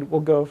statewide, we'll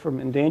go from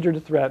endangered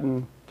to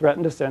threatened,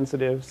 threatened to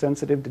sensitive,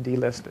 sensitive to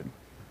delisted.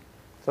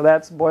 So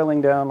that's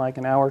boiling down like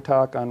an hour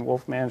talk on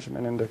wolf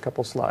management into a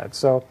couple slides.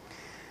 So,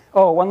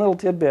 one little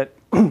tidbit.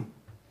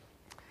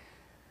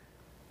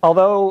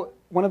 Although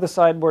one of the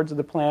sideboards of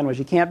the plan was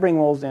you can't bring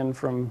wolves in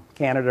from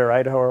Canada or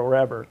Idaho or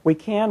wherever, we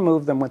can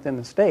move them within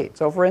the state.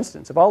 So for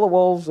instance, if all the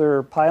wolves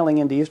are piling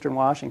into eastern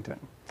Washington,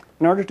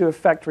 in order to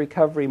effect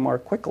recovery more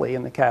quickly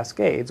in the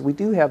Cascades, we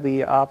do have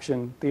the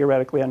option,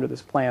 theoretically under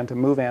this plan, to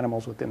move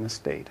animals within the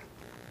state.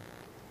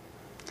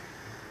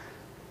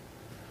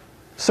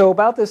 So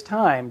about this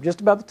time, just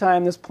about the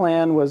time this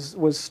plan was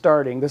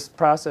starting, this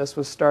process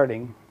was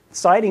starting,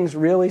 sightings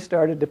really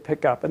started to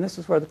pick up, and this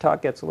is where the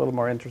talk gets a little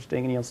more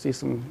interesting, and you'll see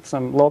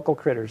some local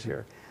critters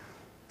here.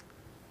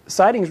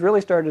 Sightings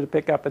really started to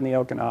pick up in the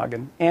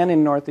Okanagan and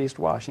in northeast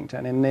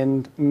Washington, and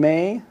in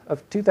May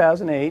of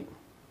 2008,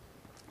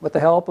 with the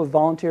help of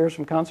volunteers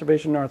from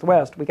Conservation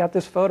Northwest, we got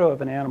this photo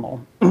of an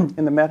animal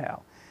in the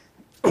Methow.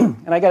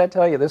 And I got to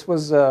tell you, this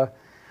was an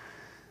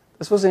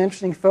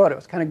interesting photo.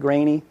 It's kind of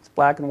grainy, it's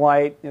black and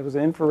white, it was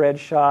an infrared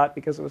shot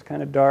because it was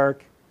kind of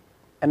dark.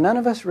 And none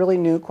of us really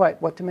knew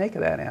quite what to make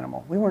of that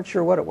animal. We weren't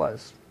sure what it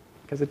was,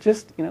 because it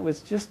just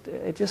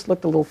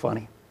looked a little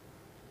funny.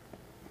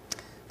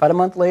 About a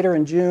month later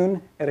in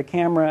June, at a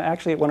camera,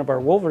 actually at one of our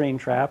wolverine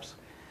traps,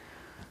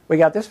 we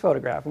got this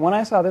photograph. And when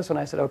I saw this one,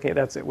 I said, okay,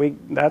 that's it.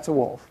 That's a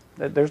wolf.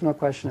 There's no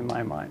question in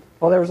my mind.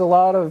 Well, there was a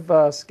lot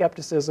of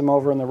skepticism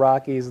over in the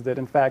Rockies that,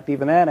 in fact,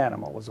 even that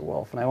animal was a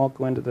wolf. And I won't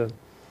go into the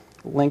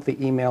lengthy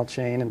email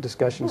chain and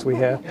discussions we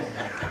had.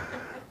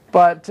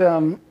 But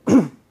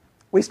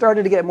we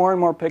started to get more and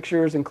more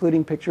pictures,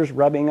 including pictures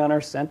rubbing on our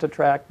scent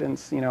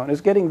attractants, and it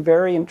was getting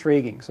very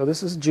intriguing. So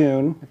this is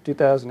June of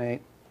 2008.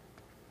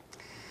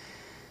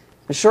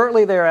 And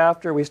shortly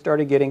thereafter, we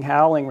started getting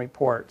howling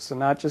reports, and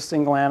not just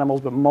single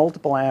animals, but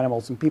multiple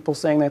animals, and people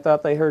saying they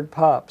thought they heard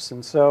pups.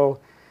 And so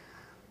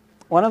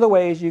one of the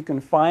ways you can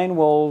find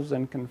wolves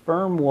and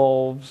confirm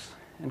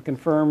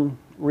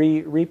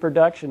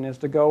reproduction is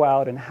to go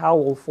out and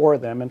howl for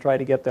them and try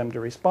to get them to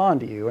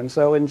respond to you. And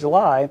so in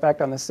July, in fact,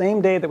 on the same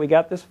day that we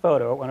got this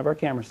photo at one of our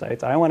camera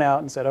sites, I went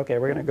out and said, okay,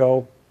 we're going to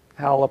go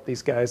howl up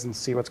these guys and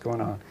see what's going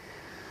on.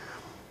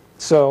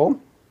 So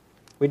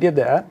we did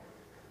that.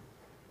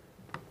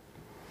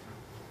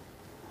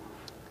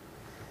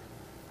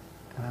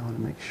 And I want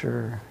to make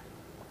sure.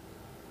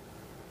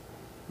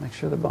 Make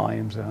sure the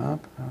volume's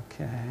up.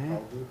 Okay.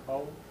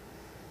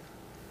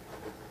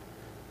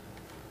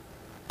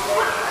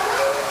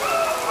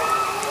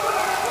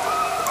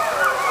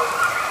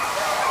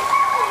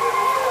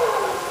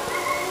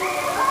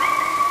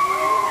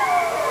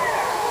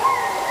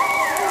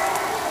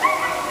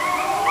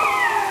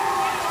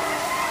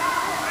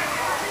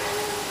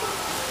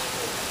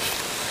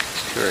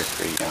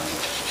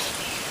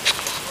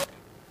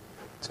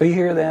 So you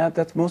hear that?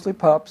 That's mostly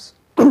pups.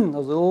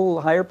 Those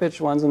little higher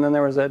pitched ones, and then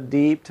there was that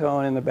deep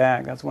tone in the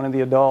back. That's one of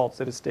the adults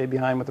that had stayed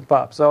behind with the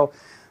pup. So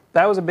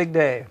that was a big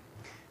day.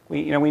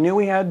 We knew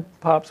we had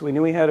pups. We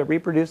knew we had a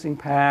reproducing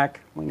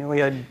pack. We knew we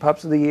had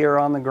pups of the year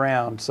on the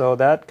ground. So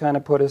that kind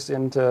of put us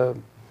into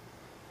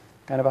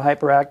kind of a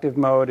hyperactive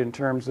mode in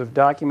terms of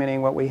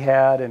documenting what we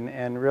had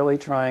and really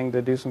trying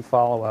to do some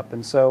follow-up.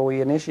 And so we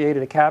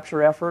initiated a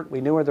capture effort.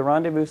 We knew where the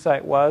rendezvous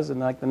site was,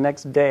 and like the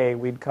next day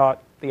we'd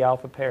caught the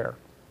alpha pair,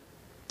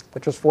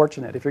 which was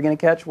fortunate. If you're going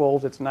to catch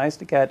wolves, it's nice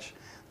to catch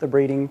the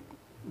breeding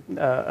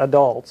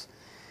adults,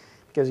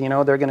 because you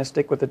know they're going to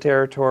stick with the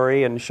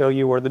territory and show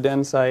you where the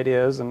den site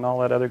is and all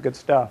that other good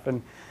stuff.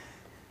 And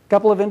a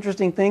couple of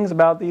interesting things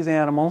about these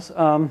animals.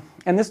 And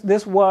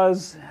this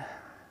was,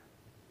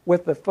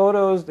 with the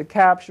photos, the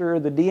capture,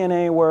 the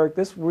DNA work,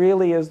 this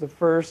really is the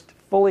first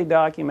fully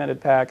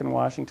documented pack in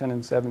Washington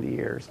in 70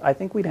 years. I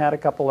think we'd had a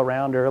couple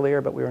around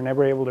earlier, but we were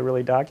never able to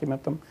really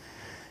document them.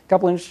 A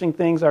couple interesting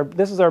things are,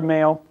 this is our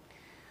male.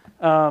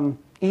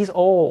 He's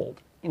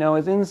old. You know,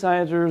 his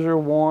incisors are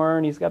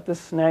worn. He's got this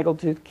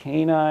snaggletooth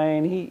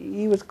canine.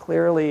 He was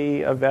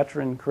clearly a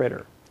veteran critter.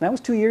 And that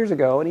was 2 years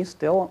ago, and he's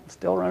still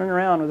running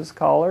around with his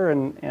collar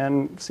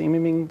and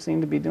seemed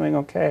to be doing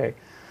okay.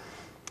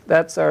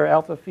 That's our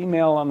alpha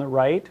female on the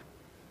right.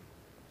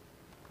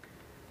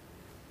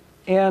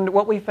 And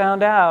what we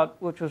found out,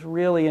 which was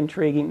really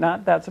intriguing,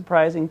 not that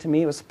surprising to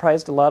me, it was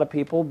surprised a lot of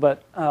people,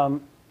 but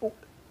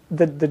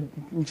the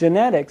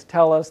genetics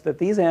tell us that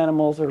these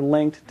animals are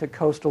linked to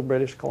coastal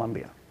British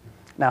Columbia.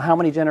 Now, how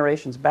many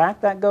generations back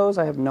that goes,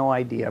 I have no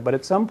idea. But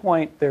at some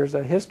point, there's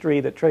a history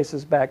that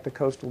traces back to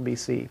coastal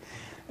BC.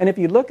 And if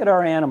you look at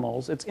our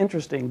animals, it's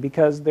interesting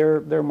because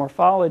their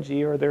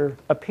morphology or their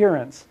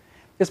appearance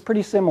is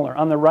pretty similar.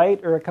 On the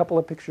right are a couple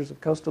of pictures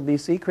of coastal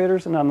BC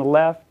critters, and on the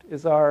left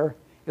is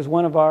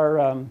one of our,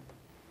 well,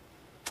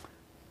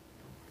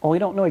 we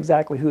don't know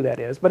exactly who that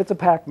is, but it's a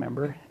pack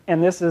member.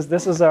 And this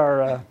is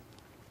our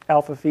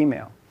alpha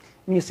female.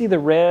 And you see the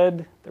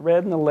red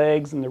in the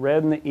legs and the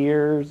red in the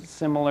ears,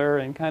 similar,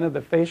 and kind of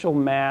the facial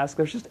mask.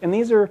 There's just, and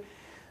these are,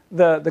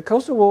 the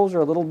coastal wolves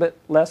are a little bit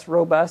less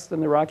robust than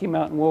the Rocky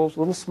Mountain wolves, a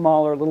little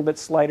smaller, a little bit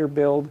slighter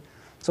build.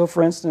 So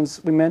for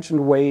instance, we mentioned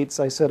weights.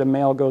 I said a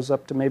male goes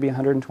up to maybe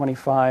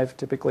 125,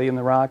 typically in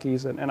the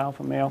Rockies, an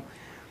alpha male.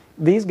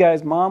 These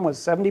guys, mom was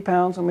 70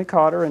 pounds when we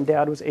caught her, and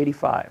dad was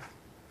 85.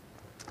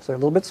 So they're a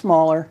little bit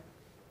smaller.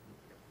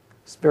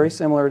 It's very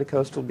similar to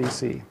coastal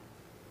BC.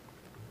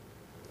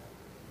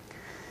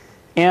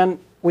 And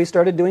we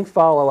started doing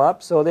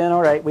follow-up. So then,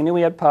 all right, we knew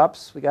we had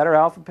pups. We got our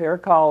alpha pair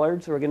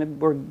collared, so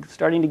we're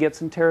starting to get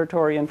some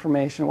territory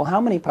information. Well,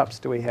 how many pups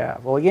do we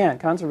have? Well, again,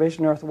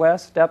 Conservation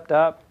Northwest stepped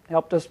up,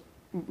 helped us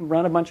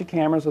run a bunch of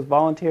cameras with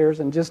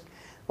volunteers, and just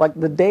like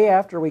the day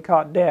after we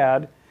caught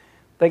Dad,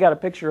 they got a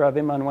picture of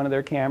him on one of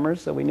their cameras,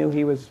 so we knew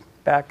he was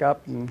back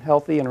up and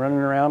healthy and running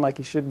around like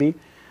he should be.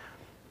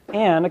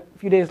 And a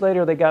few days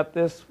later, they got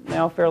this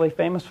now fairly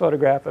famous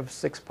photograph of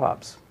 6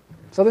 pups.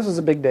 So this was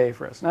a big day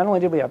for us. Not only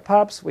did we have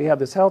pups, we had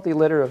this healthy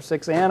litter of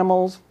 6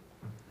 animals.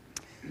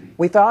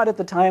 We thought at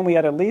the time we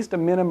had at least a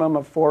minimum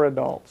of 4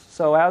 adults.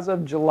 So as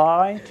of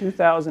July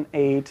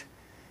 2008,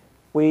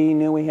 we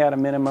knew we had a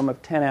minimum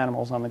of 10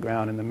 animals on the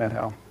ground in the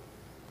Methow.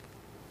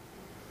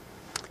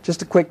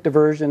 Just a quick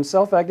diversion.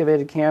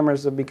 Self-activated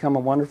cameras have become a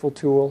wonderful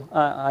tool.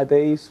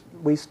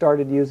 We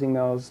started using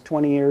those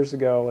 20 years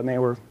ago, and they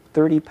were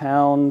 30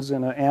 pounds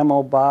in an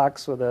ammo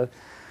box with a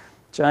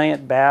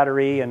giant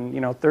battery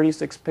and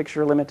 36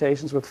 picture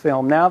limitations with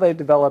film. Now they've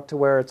developed to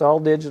where it's all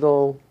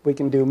digital. We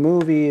can do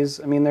movies.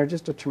 I mean, they're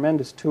just a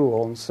tremendous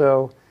tool. And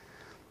so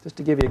just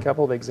to give you a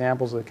couple of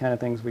examples of the kind of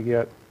things we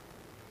get.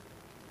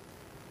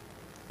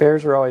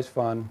 Bears are always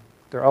fun.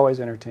 They're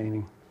always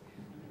entertaining.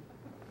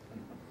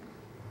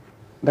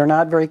 They're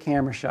not very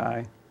camera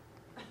shy.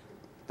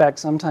 In fact,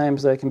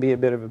 sometimes they can be a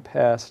bit of a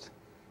pest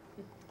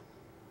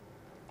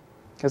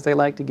because they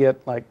like to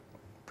get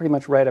pretty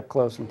much right up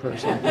close and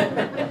personal.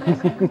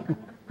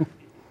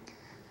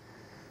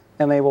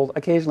 And they will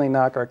occasionally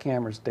knock our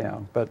cameras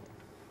down, but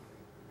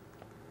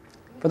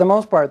for the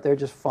most part, they're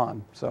just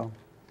fun. So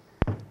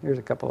here's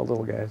a couple of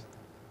little guys.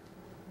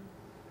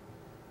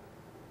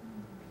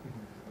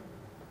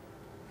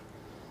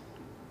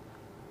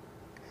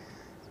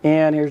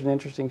 And here's an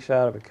interesting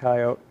shot of a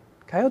coyote.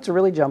 Coyotes are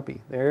really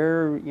jumpy.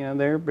 They're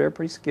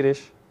pretty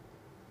skittish,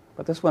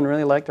 but this one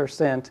really liked our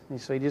scent, and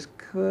so he just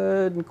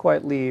couldn't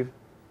quite leave.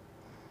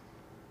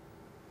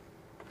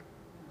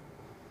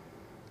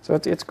 So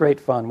it's great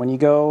fun. When you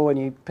go and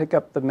you pick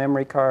up the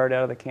memory card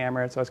out of the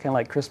camera, it's always kind of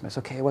like Christmas.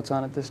 Okay, what's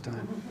on it this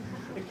time?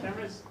 The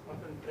cameras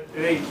often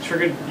Are they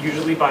triggered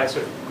usually by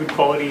sort of good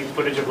quality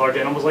footage of large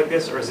animals like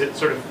this, or is it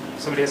sort of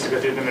somebody has to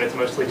go through them and it's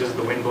mostly just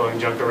the wind blowing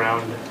junk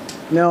around?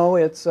 No,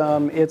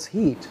 it's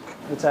heat.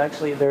 It's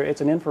actually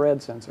it's an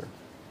infrared sensor.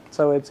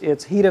 So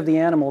it's heat of the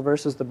animal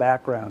versus the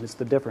background. It's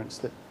the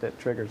difference that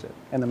triggers it,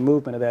 and the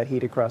movement of that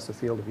heat across the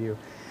field of view.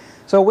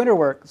 So winter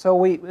work. So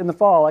we, in the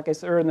fall, like I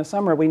said, or in the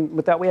summer,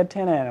 we had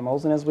 10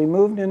 animals, and as we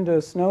moved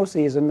into snow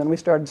season, then we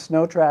started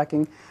snow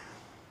tracking.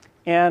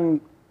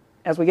 And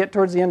as we get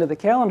towards the end of the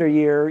calendar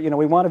year,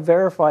 we want to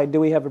verify, do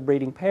we have a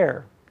breeding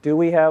pair? Do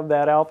we have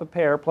that alpha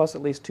pair plus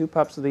at least 2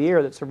 pups of the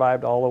year that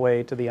survived all the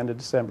way to the end of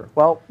December?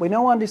 Well, we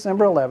know on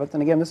December 11th,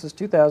 and again, this is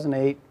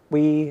 2008,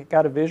 we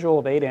got a visual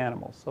of 8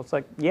 animals. So it's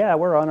like, yeah,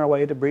 we're on our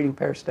way to breeding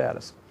pair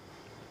status.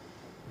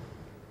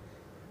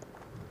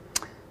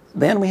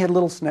 Then we had a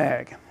little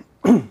snag.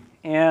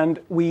 And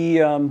we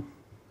had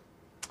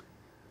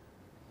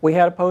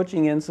a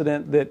poaching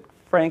incident that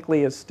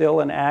frankly is still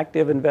an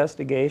active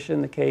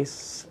investigation. The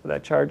case,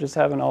 that charges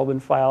haven't all been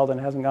filed and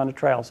hasn't gone to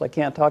trial, so I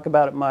can't talk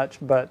about it much,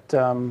 but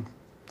in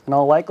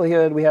all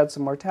likelihood we had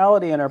some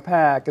mortality in our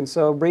pack, and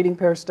so breeding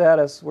pair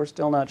status we're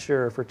still not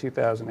sure for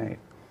 2008.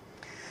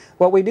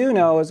 What we do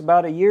know is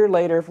about a year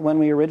later from when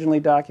we originally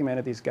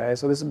documented these guys,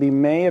 so this would be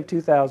May of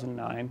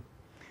 2009,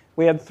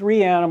 we had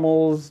 3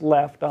 animals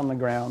left on the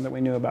ground that we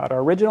knew about.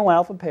 Our original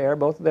alpha pair,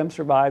 both of them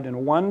survived,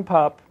 and 1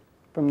 pup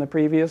from the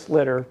previous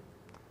litter,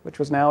 which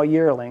was now a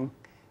yearling,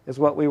 is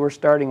what we were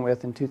starting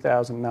with in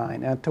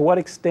 2009. And to what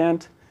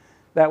extent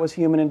that was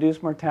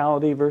human-induced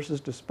mortality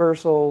versus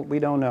dispersal, we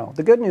don't know.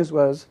 The good news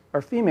was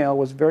our female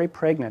was very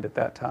pregnant at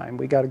that time.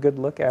 We got a good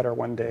look at her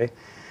one day,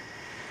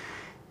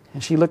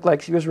 and she looked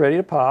like she was ready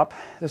to pop.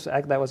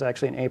 That was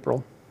actually in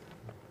April.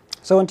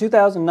 So in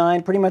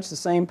 2009, pretty much the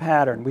same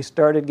pattern.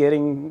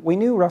 We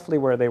knew roughly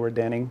where they were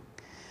denning.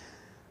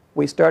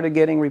 We started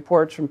getting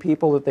reports from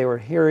people that they were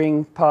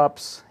hearing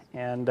pups,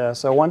 and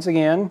so once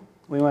again,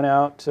 we went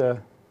out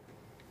to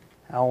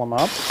howl them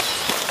up.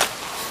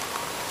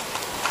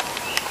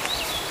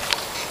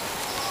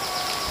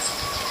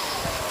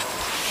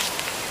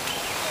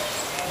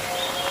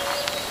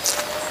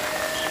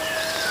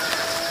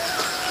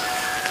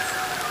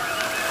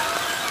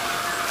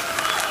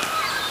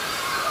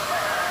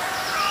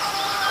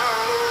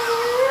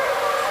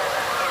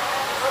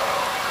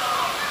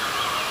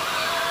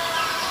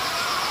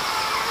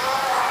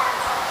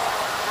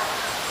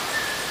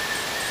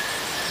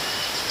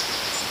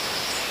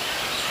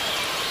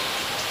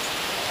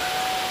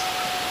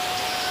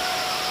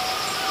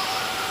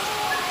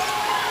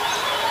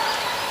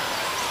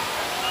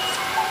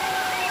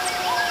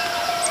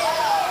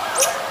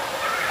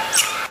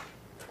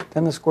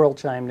 Then the squirrel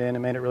chimed in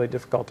and made it really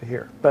difficult to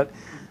hear. But,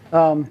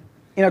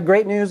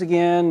 great news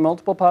again,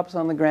 multiple pups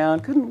on the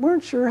ground.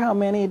 Weren't sure how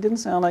many. It didn't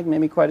sound like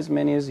maybe quite as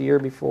many as the year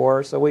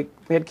before. So we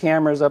had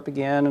cameras up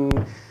again,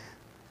 and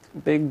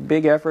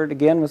big effort,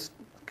 again, with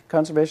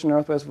Conservation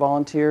Northwest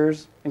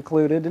volunteers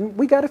included. And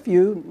we got a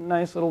few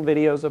nice little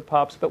videos of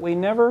pups, but we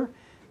never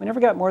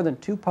got more than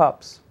 2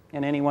 pups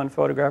in any one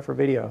photograph or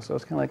video. So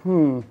it's kind of like,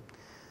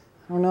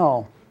 I don't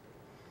know.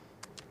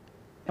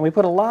 And we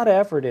put a lot of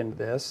effort into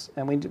this,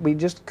 and we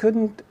just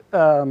couldn't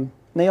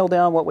nail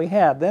down what we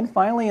had. Then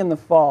finally in the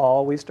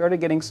fall, we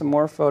started getting some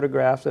more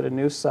photographs at a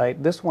new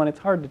site. This one, it's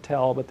hard to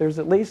tell, but there's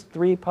at least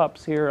 3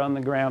 pups here on the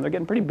ground. They're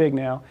getting pretty big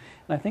now,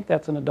 and I think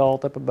that's an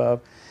adult up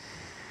above.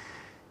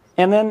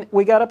 And then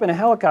we got up in a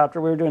helicopter.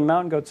 We were doing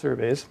mountain goat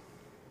surveys,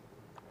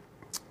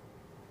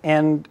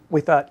 and we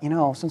thought,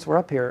 since we're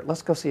up here,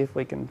 let's go see if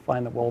we can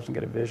find the wolves and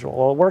get a visual.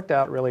 Well, it worked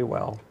out really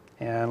well,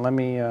 and let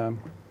me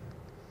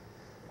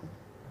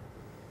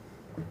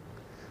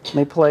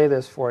play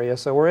this for you.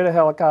 So we're in a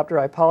helicopter.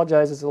 I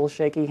apologize, it's a little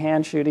shaky.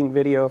 Hand shooting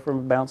video from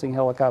a bouncing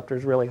helicopter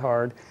is really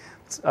hard.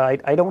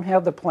 I don't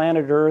have the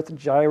planet Earth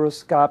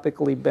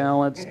gyroscopically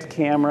balanced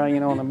camera,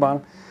 on the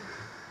bottom.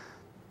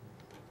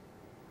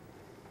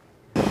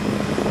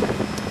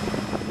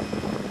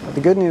 But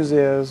the good news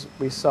is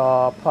we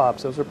saw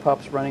pups. Those are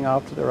pups running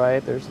off to the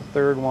right. There's a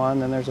 3rd one,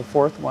 then there's a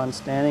 4th one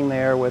standing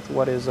there with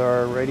what is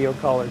our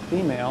radio-collared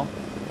female.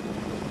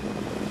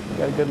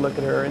 Got a good look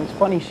at her. And it's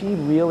funny,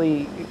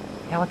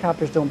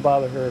 helicopters don't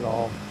bother her at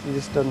all. She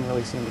just doesn't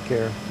really seem to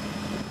care.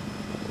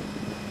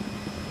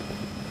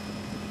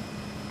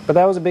 But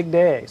that was a big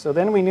day. So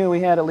then we knew we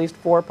had at least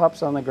 4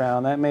 pups on the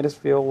ground. That made us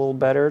feel a little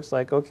better. It's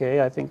like,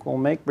 okay, I think we'll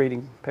make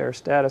breeding pair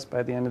status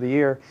by the end of the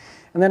year.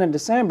 And then in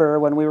December,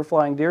 when we were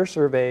flying deer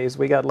surveys,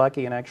 we got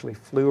lucky and actually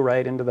flew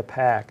right into the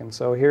pack. And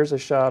so here's a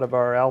shot of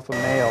our alpha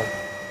male.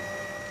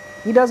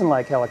 He doesn't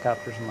like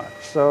helicopters much,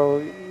 so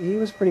he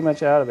was pretty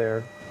much out of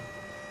there.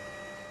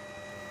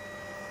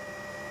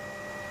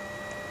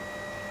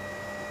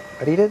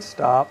 But he did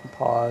stop and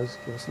pause,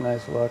 give us a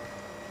nice look.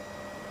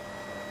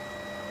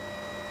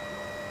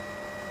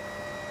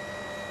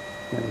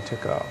 And then he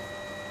took off.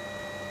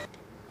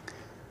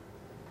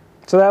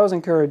 So that was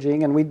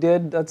encouraging, and we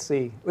did, let's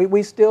see,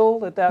 we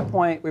still, at that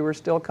point, we were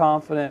still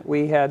confident.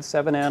 We had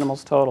 7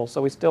 animals total.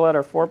 So we still had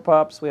our 4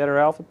 pups, we had our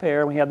alpha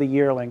pair, and we had the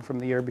yearling from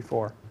the year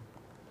before.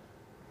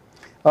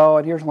 Oh,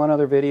 and here's one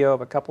other video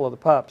of a couple of the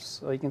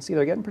pups. So you can see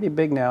they're getting pretty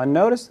big now. And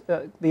notice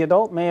the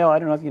adult male, I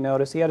don't know if you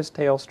noticed, he had his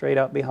tail straight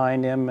out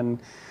behind him, and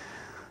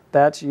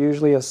that's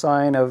usually a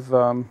sign of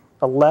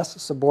a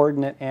less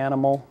subordinate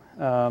animal.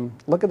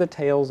 Look at the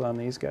tails on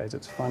these guys.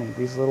 It's funny,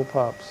 these little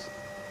pups.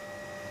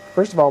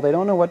 First of all, they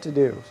don't know what to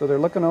do, so they're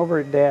looking over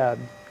at Dad,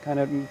 kind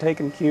of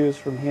taking cues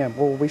from him.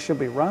 Well, should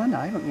we run?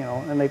 I don't,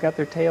 and they've got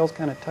their tails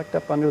kind of tucked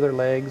up under their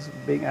legs,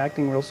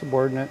 acting real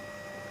subordinate.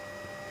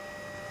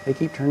 They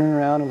keep turning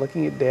around and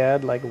looking at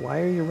Dad like,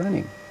 why are you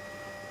running?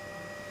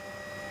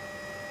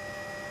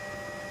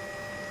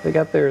 They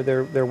got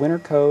their winter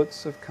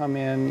coats have come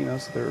in,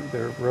 so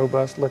they're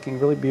robust looking,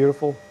 really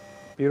beautiful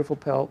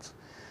pelts.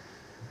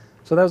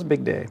 So that was a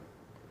big day.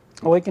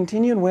 Well, we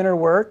continued winter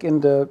work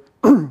into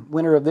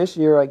winter of this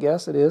year, I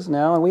guess it is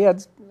now, and we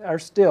had our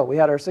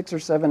 6 or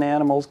 7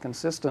 animals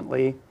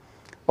consistently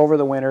over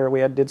the winter.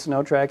 We did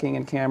snow tracking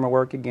and camera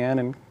work again,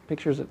 and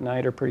pictures at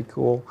night are pretty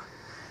cool.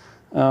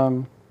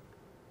 So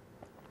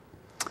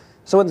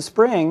in the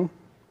spring,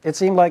 it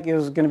seemed like it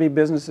was going to be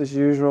business as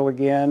usual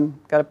again.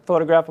 Got a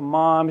photograph of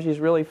Mom. She's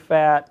really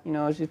fat.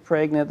 She's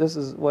pregnant. This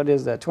is, what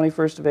is that,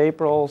 21st of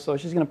April, so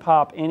she's going to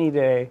pop any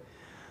day.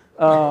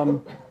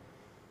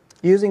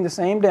 Using the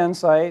same den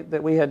site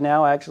that we had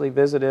now actually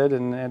visited,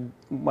 and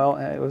well,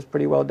 it was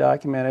pretty well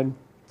documented.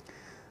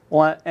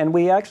 Well, and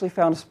we actually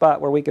found a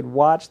spot where we could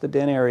watch the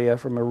den area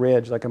from a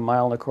ridge like 1.25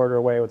 miles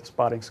away with a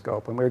spotting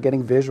scope. And we were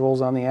getting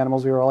visuals on the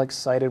animals. We were all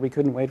excited. We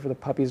couldn't wait for the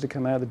puppies to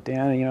come out of the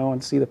den,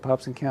 and see the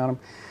pups and count them.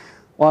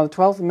 Well, on the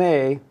 12th of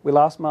May, we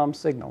lost Mom's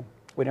signal.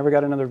 We never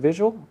got another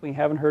visual. We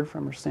haven't heard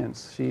from her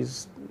since.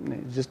 She's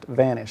just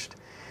vanished.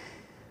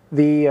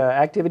 The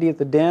activity at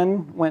the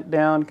den went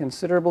down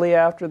considerably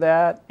after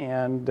that,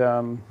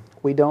 and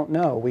we don't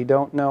know. We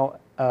don't know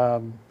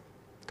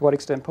to what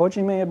extent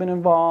poaching may have been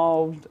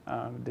involved,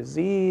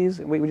 disease.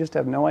 We just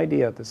have no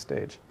idea at this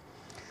stage.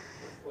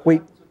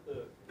 What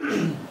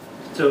happens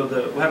to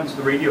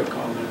the radio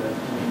collar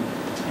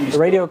then? The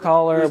radio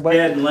collar, it's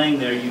dead and laying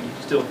there, you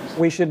still...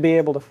 We should be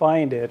able to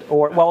find it.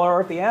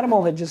 Or if the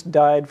animal had just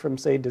died from,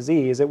 say,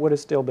 disease, it would have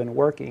still been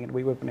working, and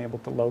we would have been able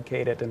to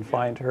locate it and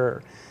find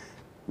her.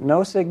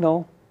 No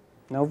signal,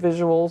 no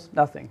visuals,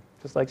 nothing.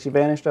 Just like she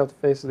vanished off the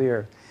face of the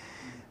earth.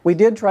 We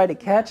did try to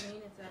catch...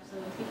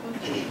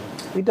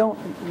 We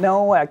don't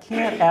know. I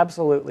can't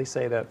absolutely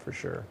say that for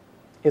sure.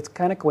 It's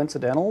kind of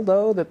coincidental,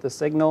 though, that the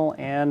signal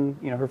and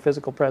her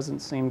physical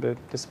presence seemed to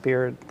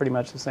disappear at pretty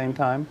much the same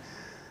time.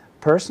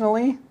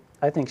 Personally,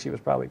 I think she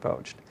was probably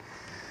poached.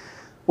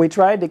 We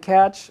tried to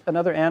catch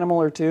another animal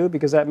or two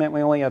because that meant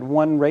we only had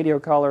one radio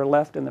collar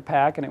left in the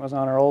pack, and it was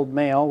on our old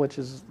male, which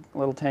is a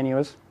little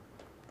tenuous.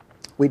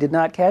 We did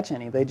not catch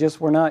any. They just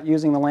were not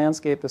using the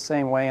landscape the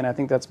same way, and I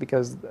think that's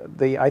because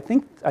I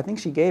think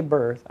she gave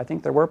birth. I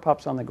think there were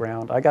pups on the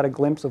ground. I got a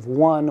glimpse of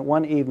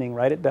one evening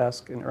right at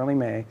dusk in early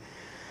May,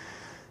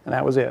 and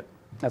that was it.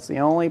 That's the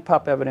only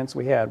pup evidence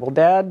we had. Well,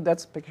 Dad,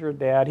 that's a picture of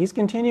Dad. He's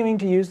continuing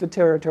to use the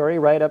territory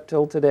right up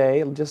till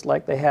today, just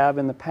like they have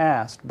in the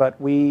past, but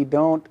we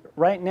don't,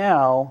 right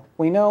now,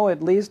 we know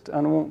at least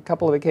on a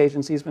couple of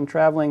occasions he's been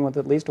traveling with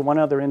at least one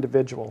other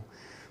individual.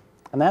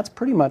 And that's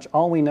pretty much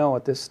all we know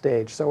at this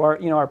stage. So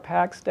our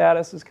pack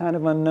status is kind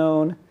of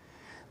unknown.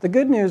 The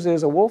good news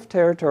is a wolf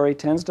territory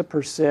tends to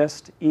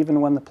persist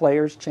even when the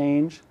players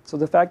change. So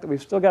the fact that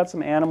we've still got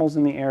some animals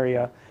in the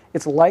area,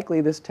 it's likely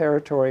this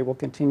territory will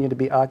continue to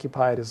be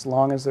occupied as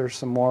long as there's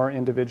some more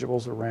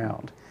individuals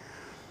around.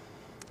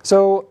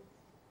 So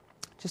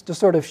just to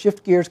sort of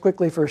shift gears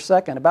quickly for a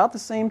second, about the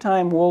same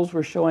time wolves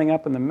were showing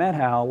up in the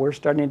Methow, we're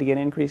starting to get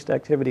increased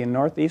activity in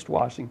northeast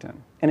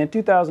Washington. And in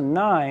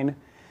 2009,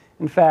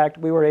 in fact,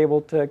 we were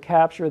able to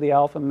capture the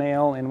alpha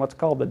male in what's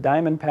called the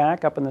Diamond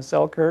Pack up in the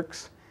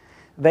Selkirks.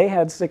 They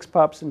had 6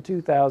 pups in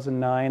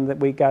 2009. That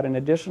we got an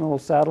additional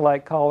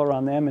satellite collar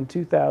on them in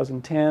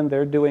 2010.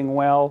 They're doing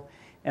well.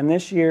 And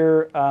this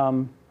year,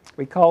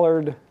 we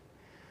collared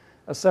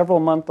a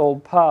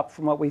several-month-old pup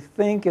from what we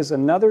think is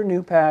another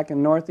new pack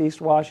in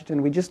northeast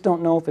Washington. We just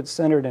don't know if it's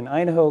centered in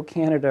Idaho,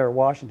 Canada, or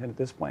Washington at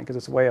this point because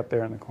it's way up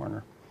there in the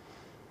corner.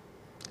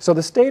 So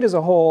the state as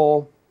a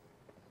whole,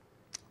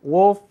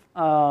 wolf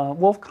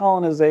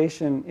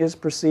colonization is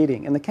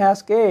proceeding. In the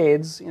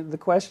Cascades, the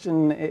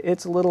question,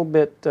 it's a little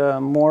bit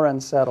more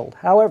unsettled.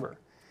 However,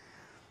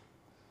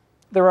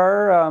 there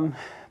are,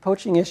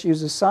 poaching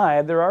issues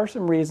aside, there are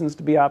some reasons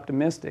to be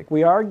optimistic.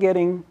 We are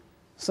getting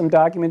some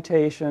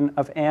documentation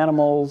of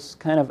animals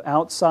kind of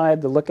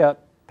outside the lookout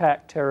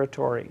pack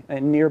territory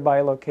in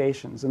nearby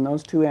locations. And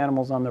those 2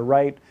 animals on the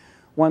right,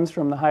 one's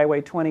from the Highway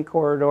 20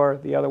 corridor,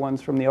 the other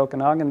one's from the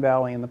Okanagan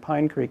Valley and the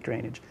Pine Creek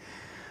drainage.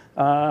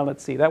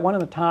 Let's see, that one on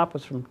the top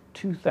was from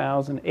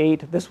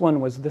 2008. This one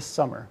was this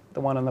summer,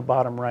 the one on the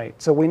bottom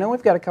right. So we know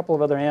we've got a couple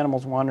of other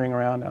animals wandering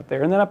around out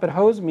there. And then up at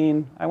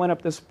Hosemean, I went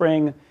up this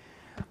spring,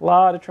 a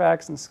lot of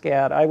tracks and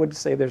scat. I would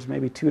say there's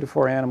maybe 2 to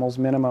 4 animals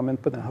minimum in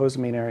the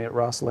Hosemean area at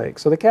Ross Lake.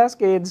 So the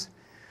Cascades,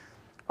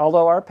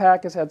 although our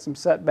pack has had some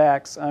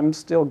setbacks, I'm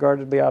still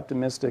guardedly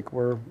optimistic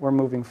we're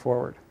moving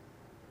forward.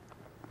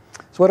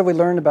 So what have we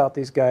learned about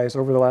these guys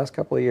over the last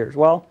couple of years?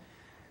 Well,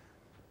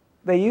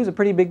 they use a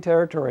pretty big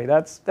territory.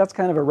 That's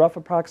kind of a rough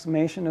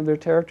approximation of their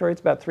territory.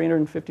 It's about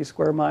 350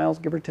 square miles,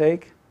 give or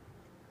take.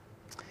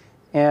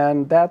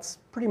 And that's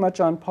pretty much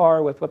on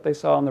par with what they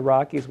saw in the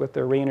Rockies with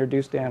their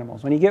reintroduced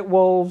animals. When you get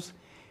wolves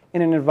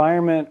in an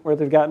environment where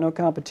they've got no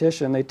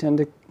competition, they tend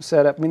to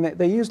set up, I mean,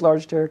 they use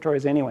large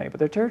territories anyway, but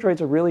their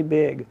territories are really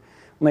big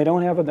when they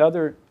don't have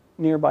other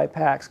nearby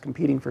packs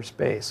competing for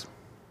space.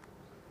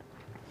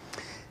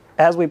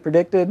 As we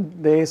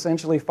predicted, they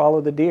essentially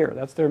follow the deer.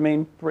 That's their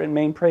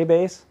main prey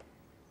base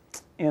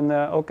in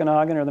the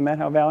Okanagan or the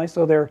Methow Valley.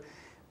 So they're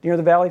near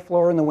the valley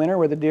floor in the winter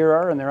where the deer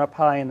are, and they're up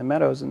high in the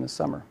meadows in the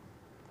summer.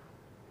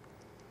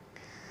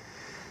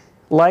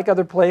 Like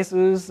other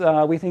places,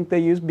 we think they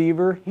use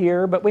beaver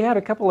here, but we had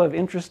a couple of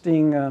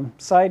interesting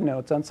side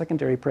notes on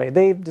secondary prey.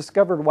 They've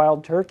discovered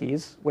wild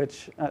turkeys,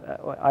 which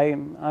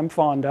I'm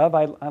fond of.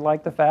 I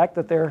like the fact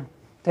that they're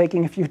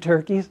taking a few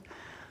turkeys.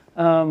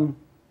 And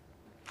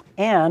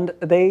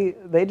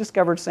they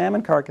discovered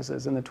salmon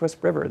carcasses in the Twist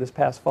River this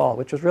past fall,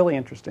 which was really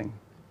interesting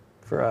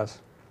for us.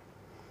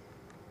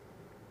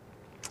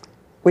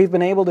 We've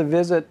been able to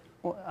visit,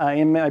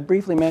 I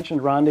briefly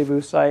mentioned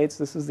rendezvous sites.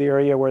 This is the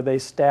area where they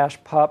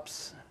stash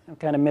pups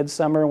kind of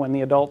midsummer when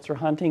the adults are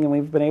hunting, and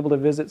we've been able to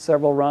visit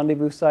several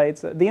rendezvous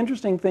sites. The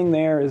interesting thing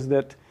there is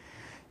that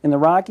in the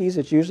Rockies,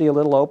 it's usually a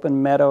little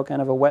open meadow,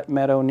 kind of a wet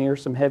meadow near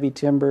some heavy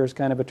timber is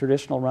kind of a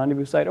traditional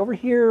rendezvous site. Over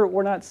here,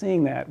 we're not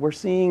seeing that. We're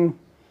seeing,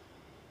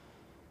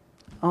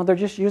 they're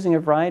just using a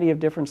variety of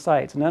different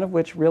sites, none of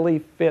which really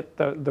fit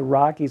the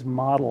Rockies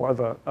model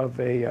of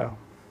a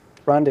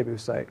rendezvous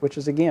site, which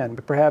is, again,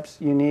 perhaps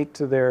unique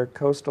to their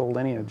coastal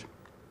lineage.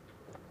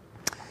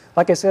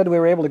 Like I said, we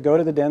were able to go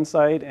to the den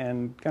site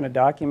and kind of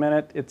document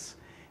it. It's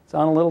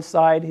on a little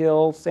side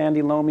hill,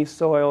 sandy, loamy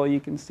soil. You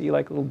can see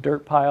like a little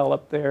dirt pile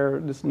up there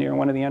just near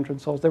one of the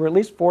entrance holes. There were at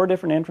least 4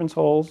 different entrance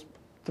holes,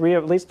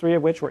 at least three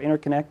of which were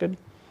interconnected.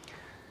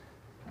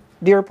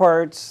 Deer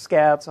parts,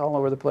 scats all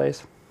over the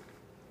place.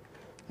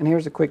 And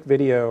here's a quick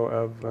video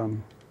of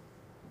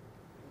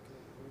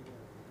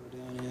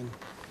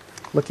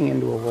looking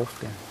into a wolf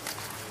den.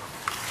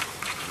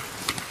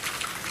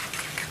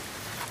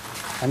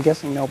 I'm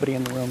guessing nobody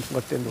in the room's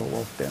looked into a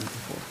wolf den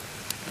before.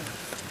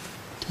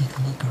 Take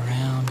a look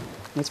around.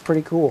 It's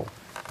pretty cool.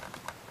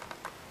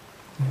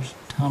 There's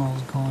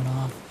tunnels going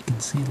off. You can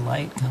see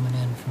light coming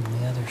in from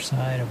the other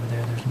side over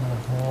there. There's another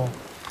hole.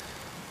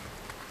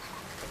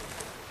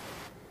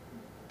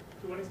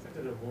 To what extent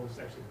do the wolves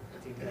actually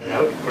dig it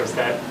out, or is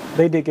that?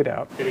 They dig it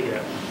out. They dig it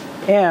out.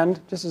 And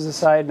just as a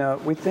side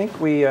note, we think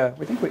we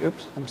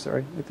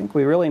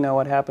really know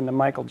what happened to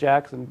Michael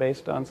Jackson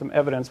based on some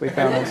evidence we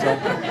found on some.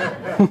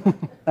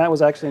 That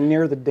was actually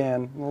near the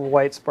den, a little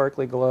white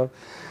sparkly glow.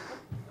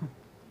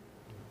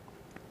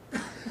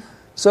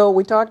 So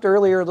we talked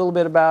earlier a little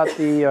bit about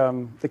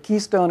the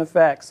keystone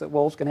effects that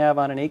wolves can have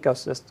on an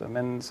ecosystem,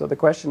 and so the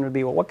question would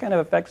be, well, what kind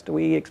of effects do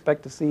we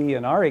expect to see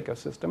in our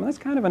ecosystem? And that's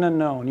kind of an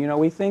unknown. You know,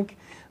 we think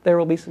there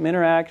will be some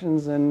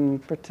interactions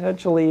and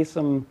potentially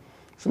some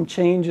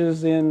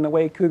changes in the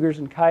way cougars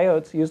and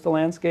coyotes use the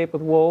landscape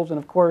with wolves, and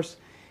of course,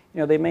 you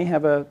know, they may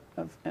have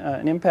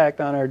an impact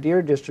on our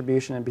deer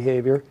distribution and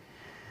behavior.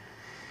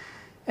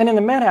 And in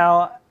the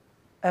Methow,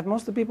 have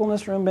most of the people in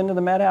this room been to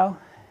the Methow?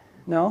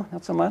 No,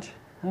 not so much.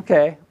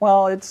 Okay,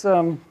 well, it's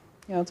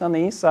it's on the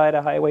east side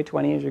of Highway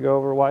 20 as you go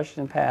over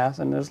Washington Pass,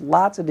 and there's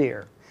lots of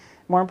deer.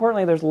 More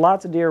importantly, there's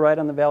lots of deer right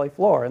on the valley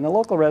floor, and the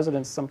local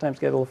residents sometimes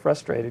get a little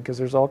frustrated because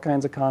there's all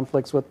kinds of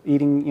conflicts with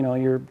eating, you know,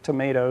 your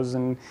tomatoes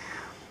and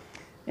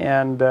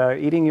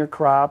eating your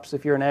crops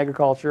if you're in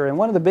agriculture. And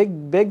one of the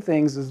big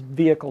things is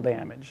vehicle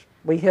damage.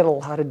 We hit a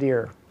lot of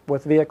deer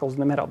with vehicles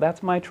in the Methow.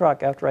 That's my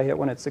truck after I hit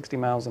one at 60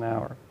 miles an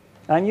hour.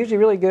 I'm usually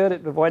really good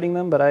at avoiding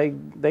them, but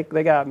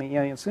they got me.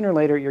 You know, sooner or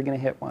later, you're going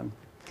to hit one.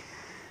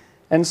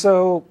 And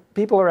so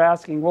people are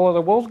asking, well, are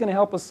the wolves going to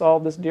help us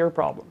solve this deer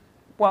problem?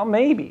 Well,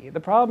 maybe. The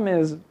problem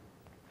is,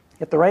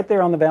 if they're right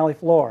there on the valley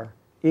floor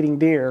eating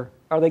deer,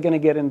 are they going to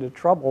get into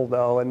trouble,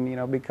 though, and, you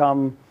know,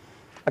 become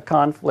a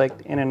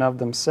conflict in and of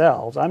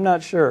themselves? I'm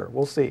not sure.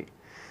 We'll see.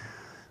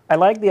 I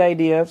like the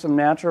idea of some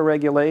natural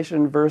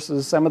regulation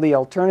versus some of the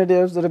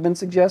alternatives that have been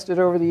suggested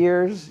over the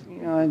years.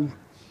 You know,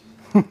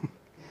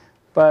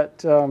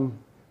 but I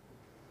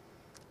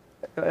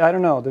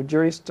don't know. The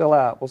jury's still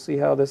out. We'll see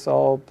how this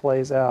all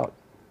plays out.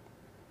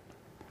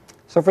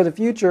 So for the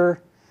future,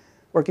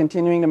 we're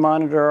continuing to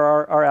monitor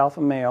our alpha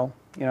male.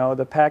 You know,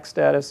 the pack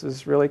status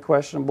is really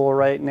questionable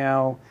right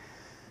now.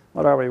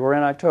 What are we? We're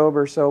in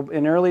October, so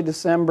in early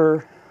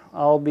December,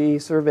 I'll be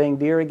surveying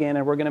deer again,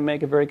 and we're going to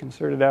make a very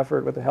concerted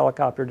effort with a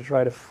helicopter to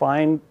try to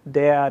find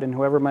Dad and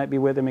whoever might be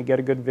with him and get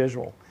a good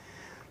visual.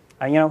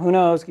 You know, who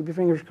knows? Keep your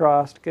fingers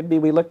crossed. Could be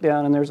we look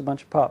down and there's a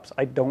bunch of pups.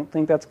 I don't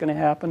think that's going to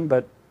happen,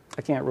 but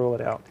I can't rule it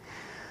out.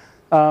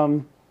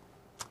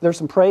 There's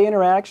some prey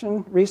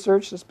interaction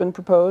research that's been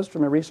proposed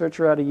from a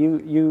researcher out of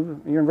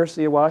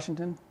University of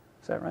Washington.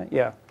 Is that right?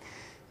 Yeah.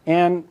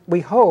 And we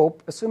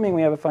hope, assuming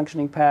we have a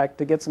functioning pack,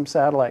 to get some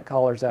satellite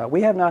collars out.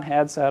 We have not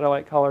had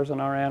satellite collars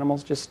on our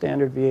animals, just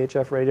standard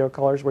VHF radio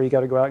collars where you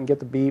got to go out and get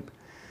the beep.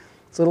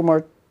 It's a little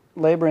more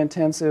labor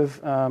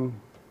intensive.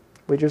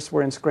 We just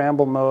were in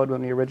scramble mode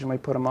when we originally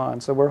put them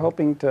on. So we're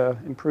hoping to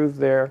improve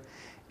there.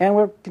 And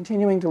we're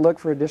continuing to look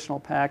for additional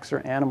packs or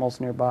animals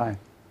nearby.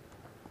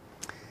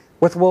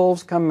 With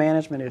wolves come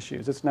management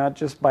issues. It's not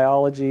just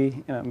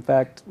biology. In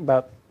fact,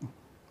 about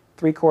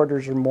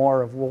 3/4 or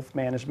more of wolf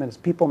management is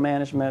people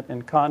management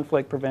and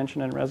conflict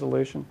prevention and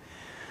resolution.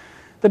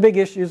 The big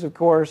issues, of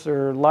course,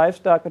 are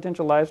livestock,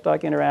 potential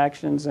livestock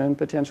interactions, and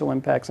potential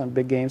impacts on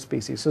big game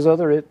species. So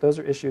those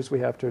are issues we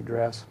have to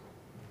address.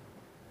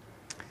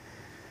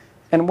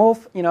 And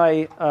wolf,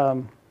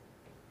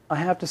 I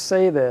have to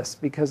say this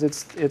because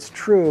it's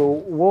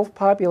true. Wolf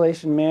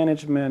population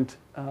management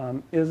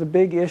is a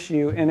big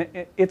issue, and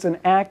it's an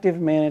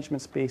active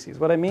management species.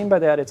 What I mean by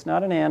that, it's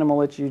not an animal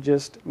that you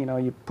just,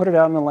 you put it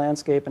out in the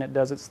landscape and it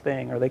does its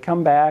thing, or they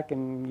come back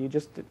and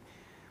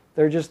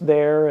they're just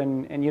there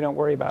and you don't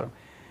worry about them.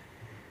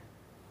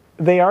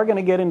 They are going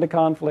to get into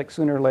conflict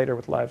sooner or later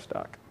with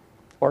livestock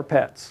or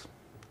pets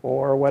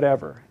or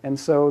whatever. And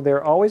so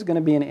they're always going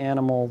to be an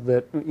animal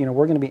that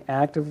we're going to be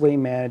actively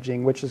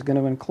managing, which is going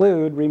to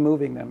include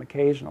removing them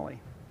occasionally.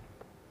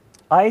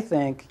 I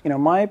think, and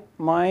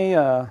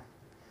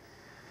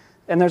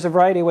there's a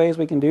variety of ways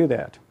we can do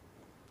that.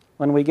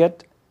 When we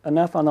get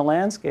enough on the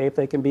landscape,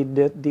 they can be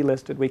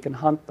delisted. We can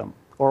hunt them,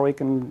 or we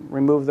can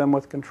remove them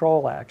with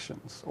control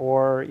actions,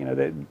 or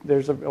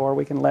or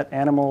we can let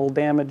animal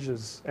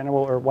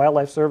or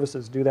wildlife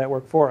services do that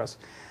work for us.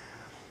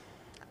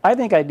 I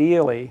think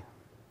ideally,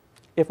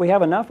 if we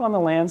have enough on the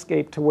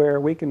landscape to where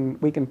we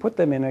can put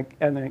them in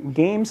a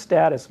game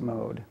status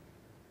mode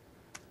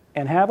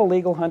and have a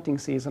legal hunting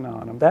season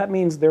on them, that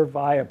means they're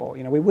viable.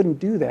 We wouldn't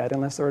do that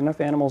unless there are enough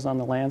animals on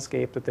the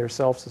landscape that they're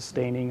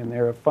self-sustaining and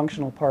they're a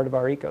functional part of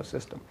our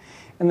ecosystem.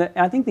 And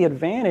I think the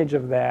advantage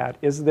of that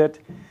is that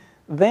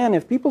then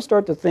if people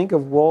start to think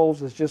of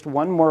wolves as just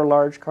one more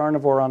large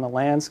carnivore on the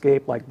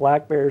landscape like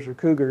black bears or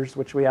cougars,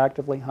 which we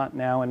actively hunt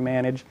now and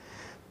manage,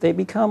 they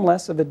become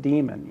less of a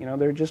demon.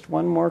 They're just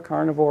one more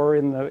carnivore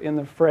in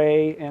the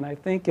fray, and I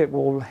think it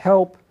will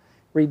help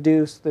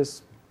reduce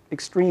this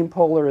extreme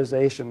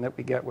polarization that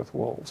we get with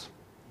wolves.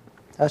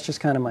 That's just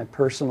kind of my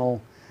personal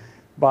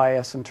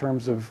bias in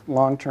terms of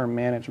long-term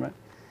management.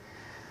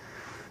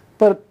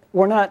 But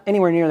we're not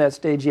anywhere near that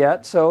stage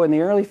yet. So in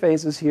the early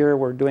phases here,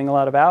 we're doing a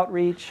lot of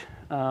outreach,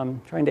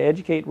 trying to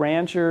educate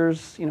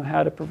ranchers,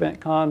 how to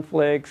prevent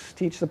conflicts,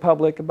 teach the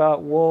public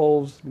about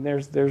wolves.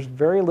 There's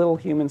very little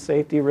human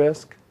safety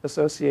risk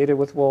associated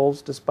with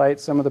wolves, despite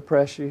some of the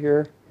press you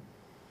hear.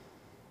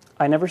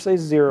 I never say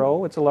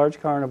zero. It's a large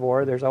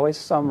carnivore. There's always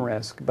some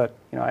risk, but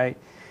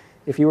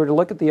if you were to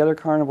look at the other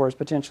carnivores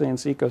potentially in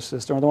this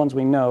ecosystem, or the ones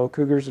we know,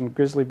 cougars and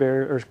grizzly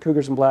bears, or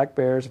cougars and black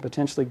bears, and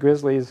potentially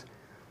grizzlies,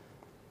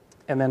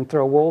 and then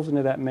throw wolves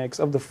into that mix.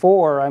 Of the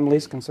four, I'm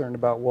least concerned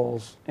about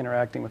wolves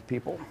interacting with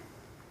people.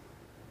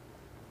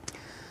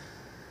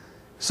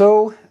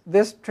 So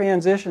this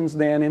transitions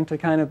then into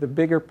kind of the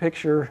bigger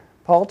picture.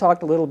 Paul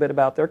talked a little bit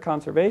about their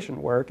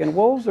conservation work, and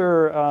wolves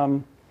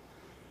are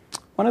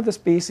one of the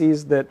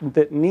species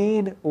that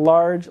need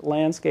large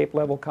landscape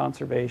level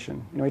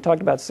conservation. We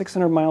talked about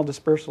 600-mile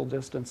dispersal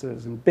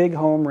distances and big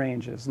home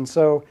ranges, and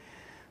so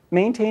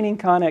maintaining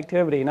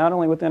connectivity not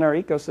only within our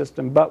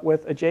ecosystem but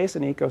with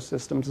adjacent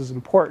ecosystems is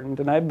important.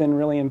 And I've been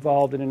really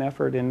involved in an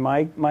effort in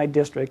my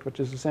district, which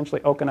is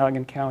essentially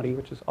Okanagan County,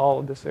 which is all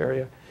of this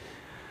area,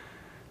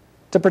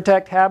 to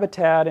protect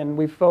habitat, and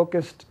we've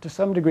focused to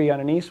some degree on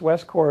an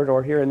east-west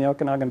corridor here in the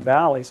Okanagan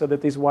Valley so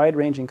that these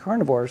wide-ranging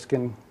carnivores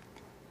can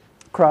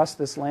cross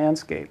this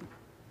landscape.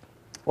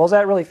 Well, is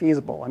that really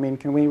feasible? I mean,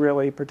 can we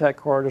really protect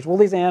corridors? Will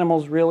these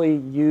animals really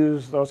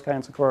use those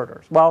kinds of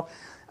corridors? Well,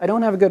 I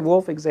don't have a good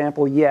wolf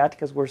example yet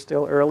because we're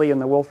still early in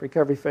the wolf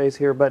recovery phase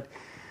here, but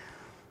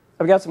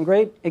I've got some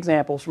great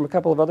examples from a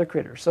couple of other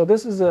critters. So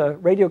this is a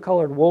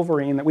radio-colored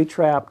wolverine that we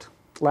trapped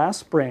last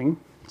spring.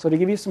 So to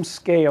give you some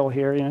scale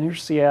here,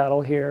 here's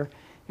Seattle here.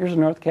 Here's the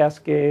North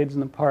Cascades in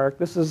the park.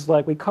 This is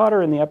we caught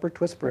her in the upper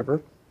Twisp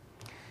River.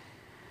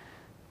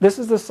 This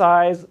is the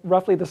size,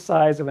 roughly the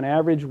size of an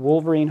average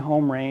wolverine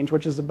home range,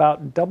 which is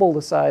about double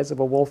the size of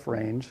a wolf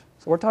range.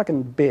 So we're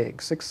talking big,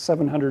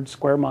 600-700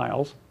 square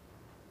miles.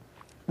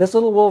 This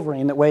little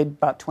wolverine that weighed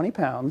about 20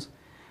 pounds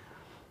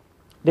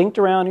dinked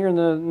around here in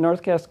the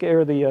North Cascade,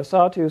 or the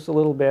Sawtooth a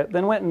little bit,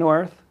 then went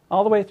north,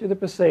 all the way through the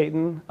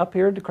Pasayten, up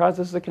here to cross,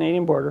 this is the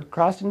Canadian border,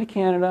 crossed into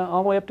Canada,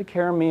 all the way up to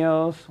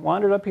Caramios,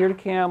 wandered up here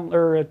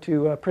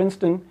to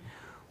Princeton,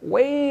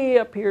 way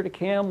up here to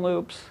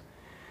Kamloops,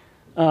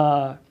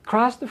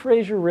 crossed the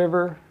Fraser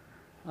River.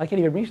 I can't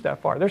even reach that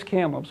far. There's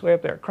Kamloops way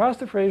up there. Crossed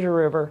the Fraser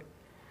River,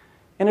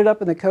 ended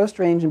up in the Coast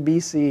Range in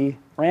BC,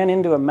 ran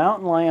into a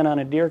mountain lion on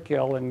a deer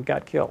kill and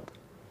got killed.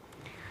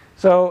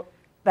 So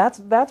that's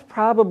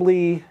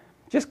probably,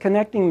 just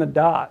connecting the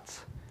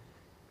dots,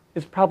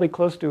 is probably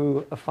close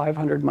to a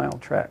 500-mile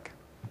trek.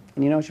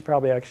 And she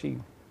probably actually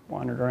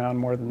wandered around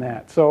more than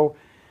that. So,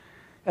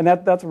 and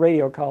that's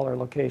radio collar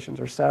locations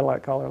or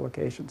satellite collar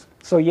locations.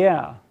 So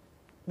yeah,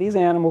 these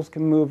animals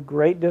can move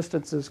great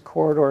distances.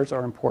 Corridors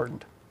are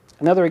important.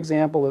 Another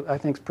example that I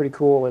think is pretty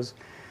cool is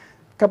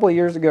couple of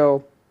years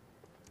ago,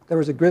 there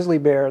was a grizzly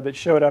bear that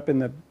showed up in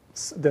the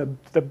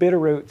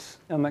Bitterroots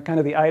on the kind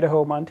of the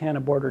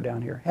Idaho-Montana border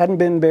down here. Hadn't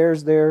been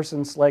bears there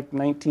since like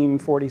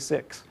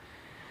 1946.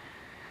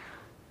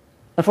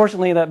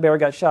 Unfortunately, that bear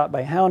got shot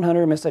by a hound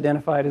hunter,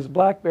 misidentified as a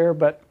black bear,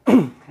 but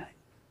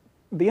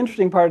the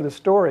interesting part of the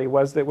story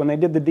was that when they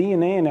did the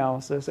DNA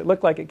analysis, it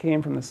looked like it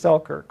came from the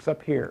Selkirks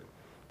up here.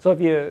 So if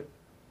you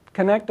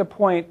connect a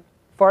point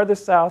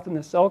farthest south in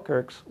the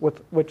Selkirks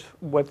with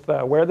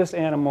where this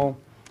animal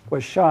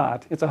was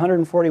shot, it's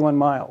 141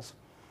 miles.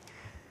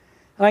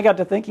 And I got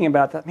to thinking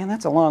about that. Man,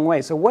 that's a long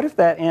way. So what if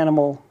that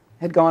animal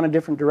had gone a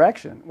different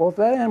direction? Well, if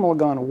that animal had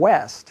gone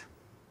west,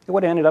 it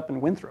would have ended up in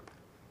Winthrop.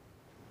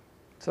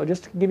 So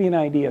just to give you an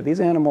idea, these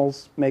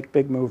animals make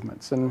big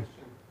movements. And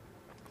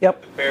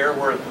yep. The bear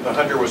where the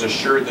hunter was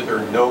assured that there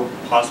are no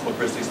possible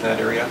grizzlies in that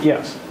area?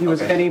 Yes. He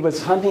was, okay. And he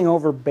was hunting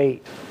over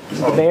bait.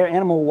 So the bear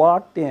animal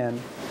walked in.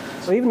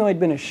 So even though he'd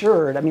been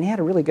assured, I mean, he had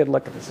a really good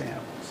look at this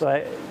animal. So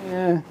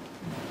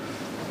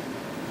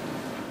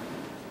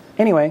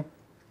anyway,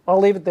 I'll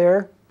leave it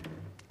there.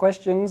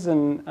 Questions,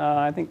 and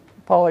I think,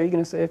 Paul, are you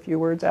going to say a few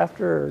words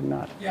after or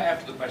not? Yeah,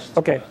 after the questions.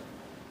 Okay.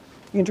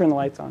 You can turn the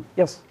lights on.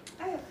 Yes?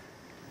 I have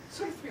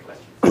sort of 3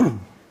 questions.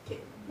 Okay.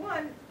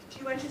 One, do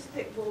you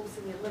anticipate wolves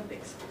in the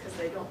Olympics? Because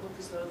they don't look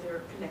as though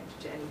they're connected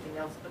to anything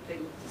else, but they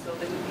look as though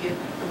they would be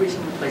a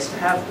reasonable place to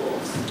have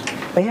wolves.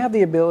 They have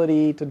the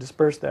ability to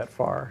disperse that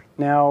far.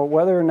 Now,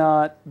 whether or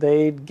not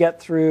they'd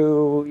get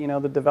through, you know,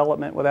 the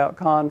development without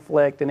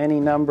conflict and any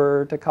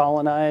number to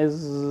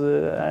colonize,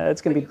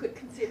 it's going to be... You could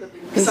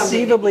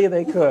conceivably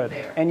they could.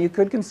 And you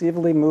could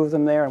conceivably move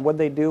them there. And would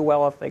they do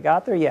well if they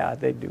got there? Yeah,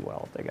 they'd do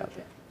well if they got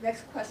there.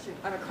 Next question.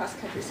 I'm a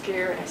cross-country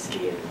skier, and I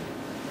ski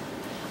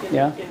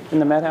in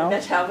the Methow?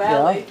 Methow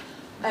Valley.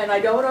 Yeah. And I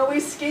don't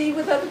always ski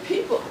with other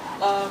people.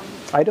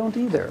 I don't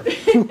either.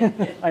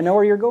 I know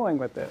where you're going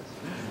with this.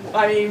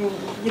 I mean,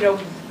 you know,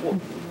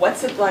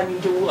 what's it like? I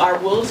mean, are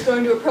wolves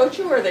going to approach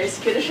you? Are they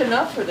skittish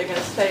enough? Are they going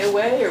to stay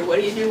away? Or what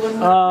do you do when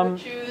one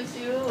approaches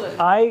you?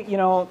 You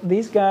know,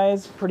 these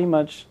guys pretty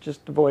much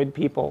just avoid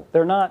people.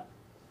 They're not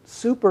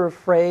super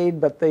afraid,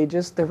 but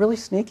they're really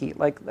sneaky.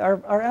 Like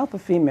our alpha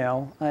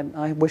female,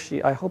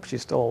 I hope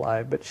she's still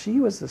alive, but she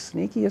was the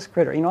sneakiest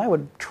critter. You know, I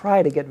would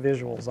try to get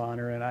visuals on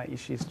her, and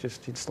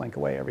she'd slink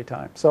away every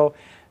time. So,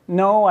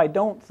 no, I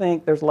don't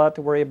think there's a lot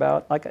to worry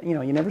about. Like, you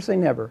know, you never say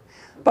never.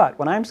 But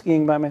when I'm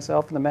skiing by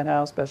myself in the Met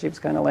House, especially if it's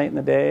kind of late in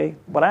the day,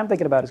 what I'm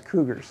thinking about is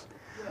cougars.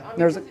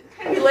 There's it's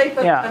kind of late,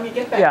 but I mean,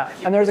 get back. Yeah,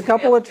 and there's a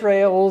couple of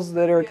trails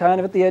that are kind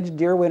of at the edge of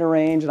Deer Winter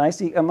Range, and I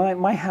see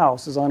my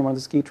house is on one of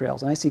the ski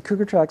trails, and I see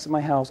cougar tracks at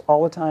my house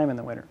all the time in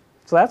the winter.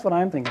 So that's what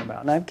I'm thinking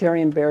about, and I'm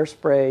carrying bear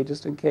spray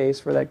just in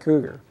case for that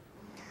cougar.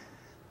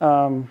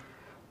 I'm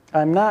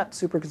not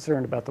super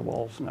concerned about the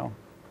wolves, no.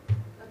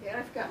 Okay,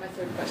 I forgot my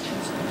 3rd question.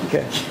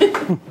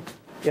 Okay.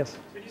 Yes.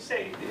 Did you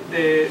say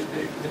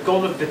the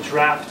goal of the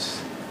draft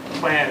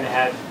plan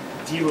had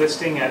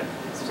delisting at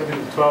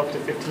 12 to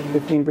 15?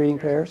 15 breeding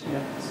pairs,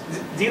 yeah.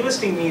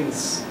 Delisting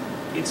means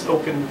it's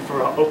open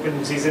for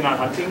open season on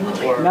hunting,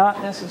 or?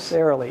 Not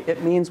necessarily.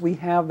 It means we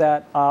have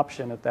that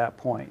option at that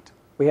point.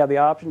 We have the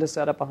option to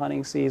set up a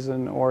hunting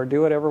season or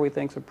do whatever we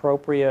think is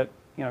appropriate,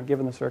 you know,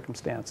 given the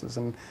circumstances.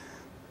 And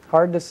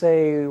hard to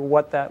say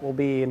what that will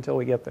be until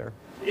we get there.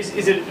 Is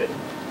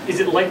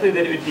it likely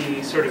that it would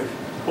be sort of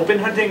open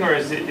hunting, or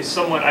is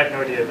someone, I have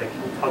no idea like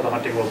how the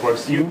hunting world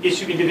works. Do you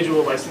issue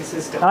individual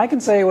licenses to? I can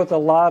say with a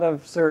lot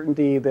of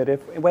certainty that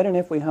when and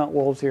if we hunt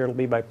wolves here, it'll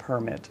be by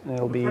permit, and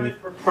it'll be.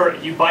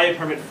 You buy a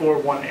permit for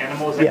one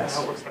animal. Is that yes.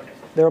 how it works? Okay.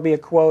 There'll be a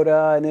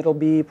quota, and it'll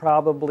be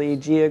probably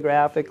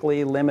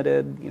geographically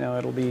limited. You know,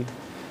 it'll be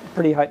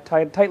pretty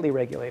tightly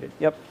regulated.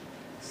 Yep.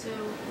 So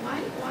why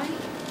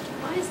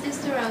is this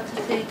the route to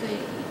take?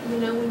 You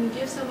know, when you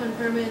give someone a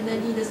permit and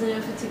then he doesn't know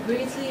if it's a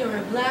grizzly or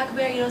a black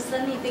bear, you know,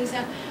 suddenly things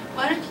happen.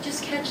 Why don't you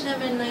just catch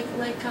them and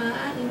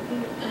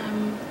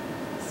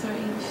sorry,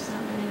 English is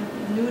not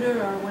very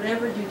neuter or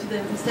whatever do to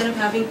them instead of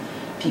having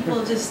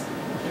people just,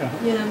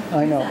 you know,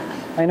 I know.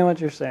 that. I know what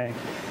you're saying.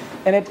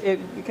 And it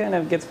kind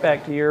of gets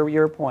back to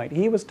your point.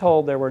 He was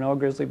told there were no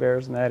grizzly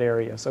bears in that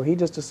area, so he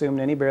just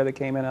assumed any bear that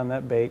came in on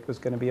that bait was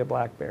going to be a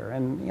black bear,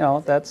 and you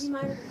know that's. He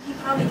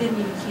probably didn't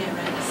even care,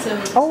 right?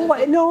 So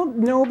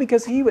no,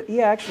 because he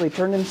actually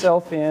turned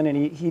himself in, and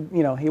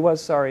he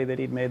was sorry that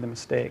he'd made the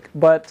mistake.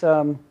 But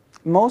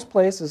most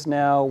places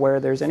now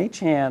where there's any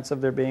chance of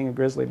there being a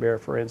grizzly bear,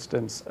 for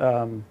instance.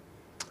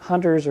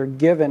 Hunters are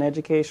given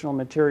educational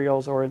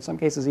materials, or in some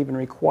cases even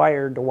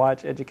required to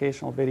watch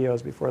educational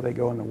videos before they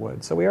go in the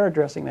woods. So we are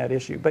addressing that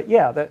issue. But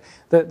yeah,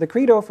 the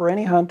credo for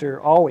any hunter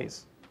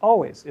always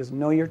is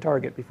know your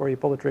target before you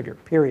pull the trigger,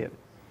 period.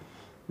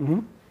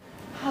 Mm-hmm.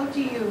 How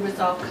do you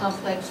resolve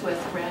conflicts with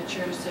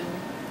ranchers and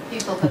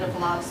people that have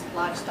lost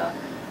livestock?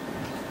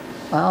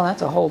 Well,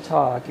 that's a whole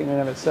talk in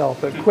and of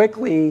itself. But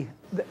quickly,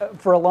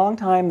 for a long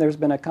time, there's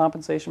been a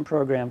compensation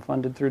program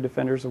funded through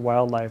Defenders of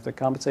Wildlife that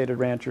compensated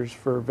ranchers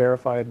for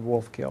verified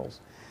wolf kills.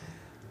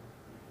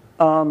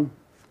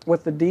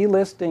 With the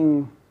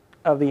delisting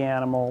of the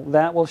animal,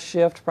 that will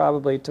shift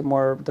probably to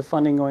more, the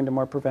funding going to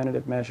more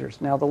preventative measures.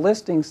 Now, the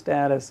listing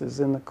status is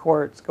in the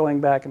courts going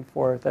back and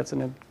forth. That's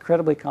an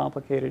incredibly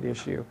complicated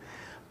issue.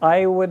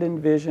 I would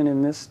envision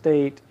in this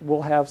state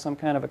we'll have some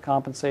kind of a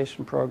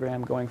compensation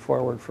program going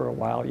forward for a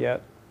while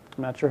yet.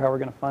 I'm not sure how we're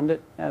going to fund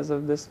it as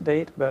of this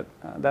date, but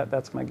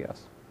that's my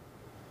guess.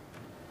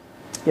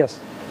 Yes?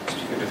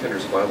 Speaking of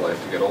Defenders of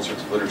Wildlife, we get all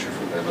sorts of literature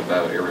from them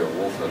about aerial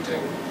wolf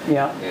hunting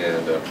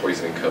and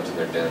poisoning cubs in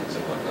their dens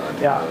and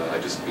whatnot.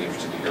 I'd just be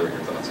interested to hear what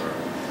your thoughts are on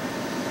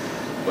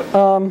what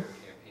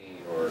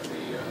campaign or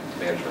the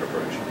management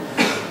approach.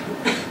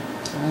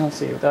 Let's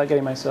see, without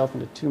getting myself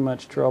into too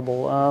much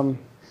trouble.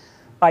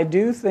 I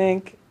do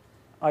think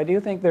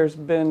there's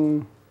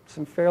been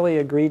some fairly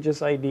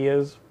egregious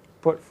ideas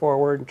put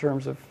forward in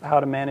terms of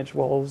how to manage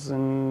wolves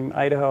in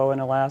Idaho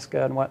and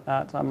Alaska and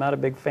whatnot. So I'm not a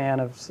big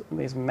fan of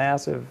these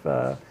massive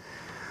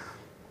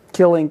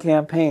killing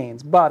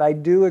campaigns, but I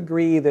do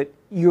agree that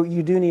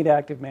you do need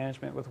active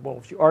management with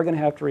wolves. You are going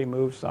to have to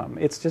remove some.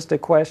 It's just a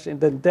question.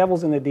 The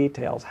devil's in the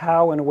details.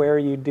 How and where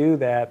you do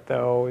that,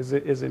 though,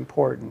 is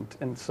important.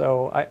 And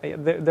so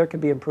there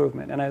could be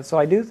improvement. And so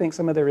I do think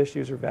some of their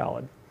issues are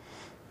valid.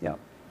 Yeah.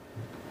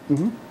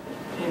 Mm-hmm.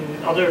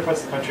 In other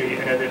parts of the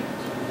country, I know that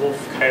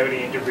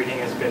wolf-coyote interbreeding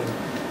has been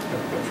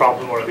a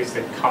problem, or at least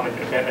a common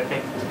event, I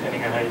think,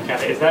 depending on how you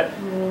count it. Is that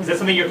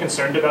something you're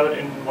concerned about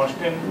in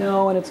Washington?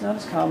 No, and it's not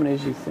as common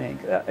as you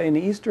think. In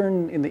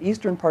the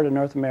eastern part of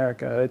North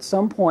America, at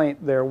some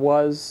point there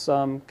was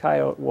some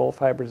coyote-wolf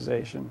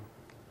hybridization.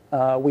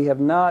 We have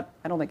not,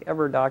 I don't think,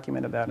 ever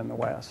documented that in the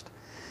West.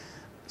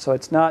 So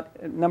it's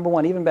not, number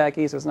one, even back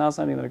east, it's not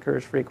something that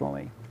occurs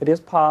frequently. It is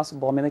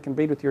possible. I mean, they can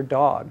breed with your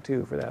dog,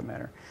 too, for that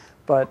matter.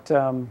 But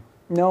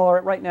no,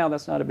 right now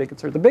that's not a big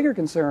concern. The bigger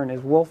concern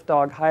is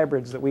wolf-dog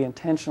hybrids that we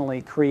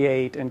intentionally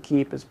create and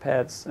keep as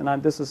pets.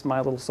 And this is my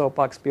little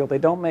soapbox spiel. They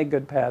don't make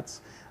good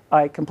pets.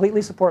 I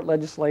completely support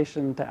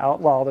legislation to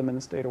outlaw them in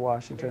the state of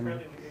Washington.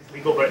 It's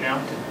legal right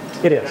now?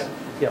 It is,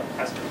 yeah.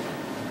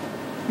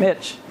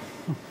 Mitch.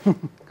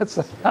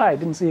 Hi,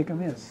 didn't see you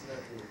come in.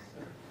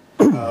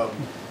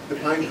 The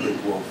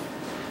pine-coot wolf,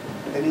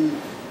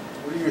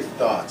 what are your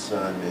thoughts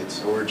on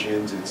its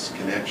origins, its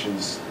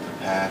connections to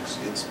packs,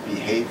 its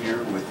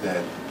behavior with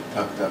that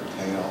tucked-up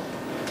tail?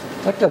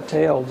 Tucked-up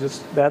tail,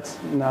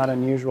 that's not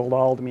unusual at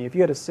all to me. If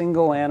you had a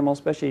single animal,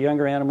 especially a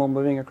younger animal,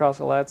 moving across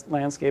a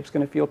landscape, it's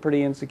going to feel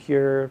pretty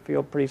insecure,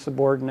 feel pretty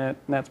subordinate,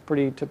 and that's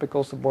pretty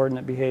typical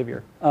subordinate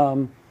behavior.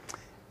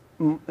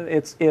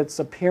 Its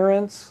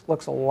appearance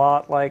looks a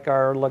lot like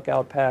our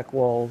lookout pack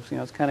wolves. You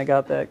know, it's kind of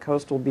got that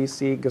coastal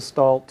BC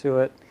gestalt to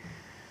it.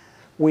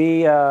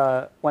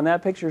 When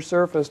that picture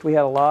surfaced, we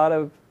had a lot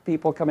of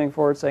people coming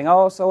forward saying,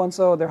 oh,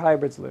 so-and-so, their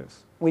hybrid's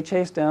loose. We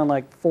chased down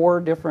like 4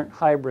 different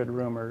hybrid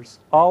rumors,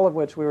 all of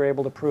which we were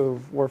able to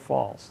prove were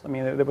false. I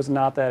mean, it was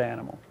not that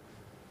animal.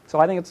 So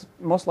I think it's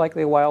most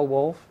likely a wild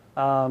wolf.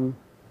 I'm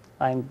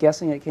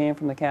guessing it came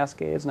from the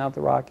Cascades, not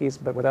the Rockies,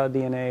 but without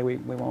DNA, we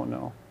won't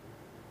know.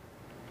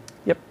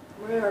 Yep.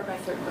 Remember my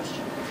third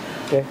question.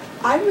 Okay.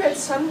 I read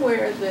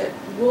somewhere that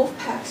wolf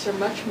packs are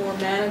much more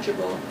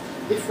manageable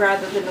if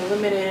rather than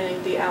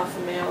eliminating the alpha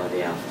male or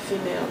the alpha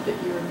female,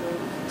 that you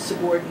remove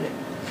subordinate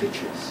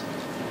creatures.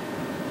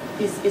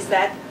 Is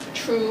that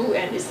true,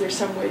 and is there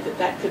some way that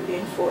that could be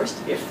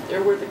enforced if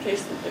there were the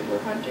case that they were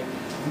hunting?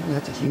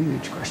 That's a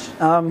huge question.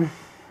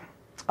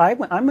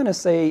 I'm going to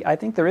say I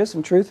think there is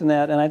some truth in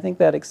that, and I think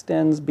that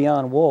extends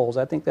beyond wolves.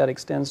 I think that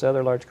extends to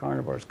other large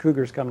carnivores.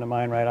 Cougars come to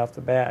mind right off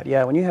the bat.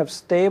 Yeah, when you have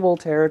stable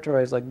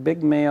territories, like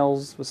big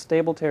males with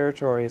stable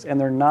territories, and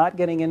they're not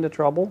getting into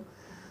trouble,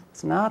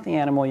 it's not the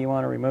animal you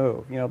want to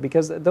remove, you know,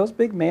 because those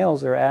big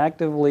males are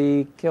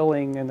actively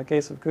killing, in the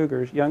case of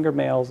cougars, younger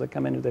males that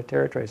come into their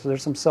territory. So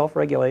there's some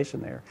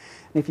self-regulation there.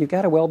 And if you've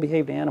got a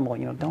well-behaved animal,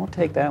 you know, don't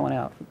take that one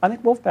out. I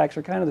think wolf packs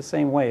are kind of the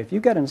same way. If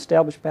you've got an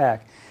established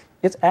pack,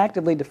 it's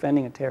actively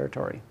defending a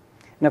territory.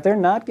 And if they're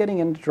not getting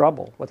into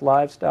trouble with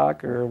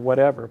livestock or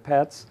whatever,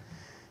 pets,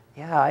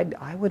 yeah,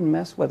 I wouldn't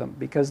mess with them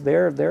because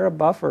they're a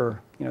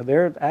buffer. You know,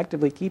 they're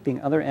actively keeping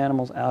other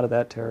animals out of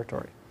that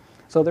territory.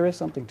 So there is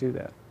something to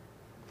that.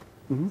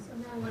 Mm-hmm. So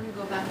now I want to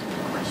go back to my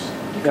question.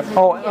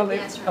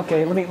 Yep.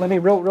 Okay. Let me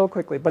real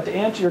quickly. But to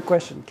answer your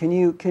question, can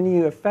you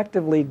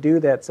effectively do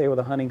that, say, with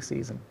a hunting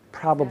season?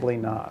 Probably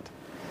not.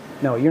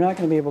 No, you're not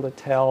going to be able to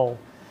tell,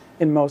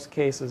 in most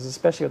cases,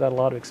 especially without a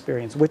lot of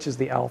experience, which is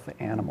the alpha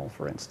animal,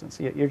 for instance.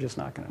 You're just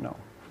not going to know.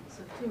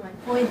 So to my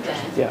point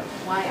then, yeah.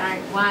 Why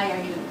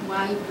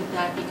would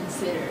that be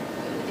considered?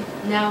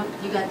 If now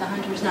you got the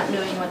hunters not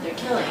knowing what they're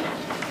killing.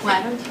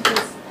 Why don't you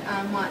just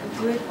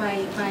do it by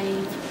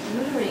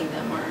neutering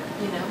them, or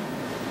you know?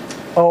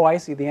 Oh, I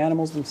see. The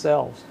animals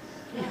themselves.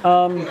 Yeah.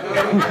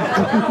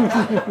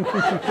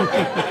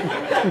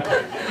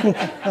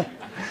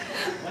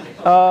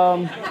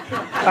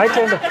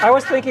 I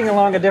was thinking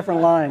along a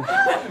different line,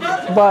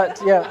 but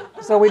yeah.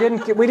 So we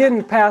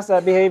didn't pass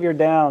that behavior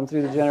down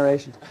through the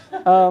generations.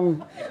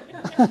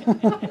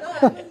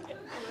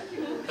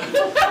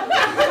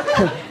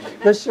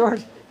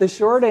 The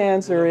short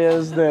answer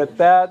is that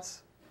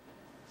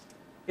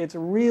it's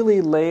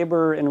really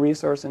labor and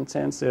resource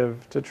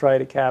intensive to try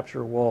to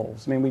capture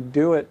wolves. I mean, we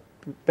do it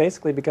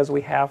basically because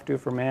we have to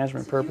for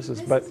management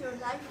purposes. This is your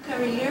life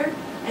career,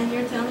 and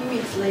you're telling me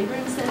it's labor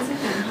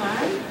intensive and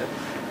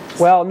hard?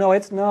 Well, no,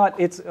 it's not.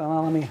 It's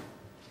let me.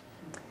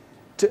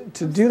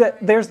 To do that,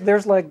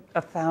 there's like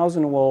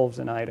 1,000 wolves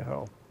in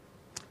Idaho,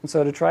 and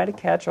so to try to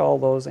catch all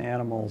those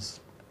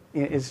animals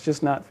is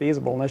just not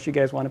feasible unless you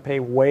guys want to pay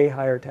way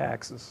higher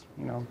taxes.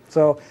 You know,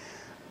 so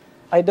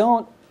I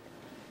don't.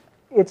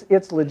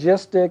 It's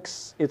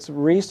logistics, it's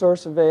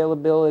resource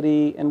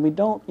availability, and we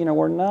don't. You know,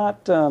 we're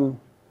not.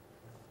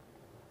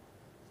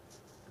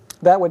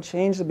 That would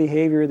change the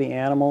behavior of the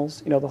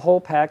animals. You know, the whole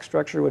pack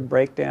structure would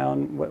break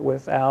down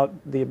without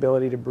the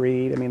ability to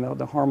breed. I mean,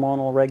 the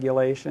hormonal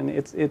regulation.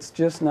 It's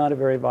just not a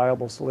very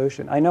viable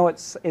solution. I know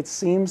it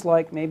seems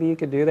like maybe you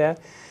could do that.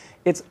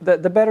 It's the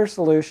better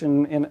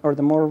solution, or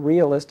the more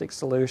realistic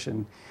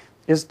solution,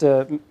 is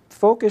to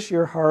focus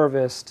your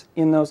harvest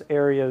in those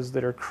areas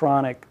that are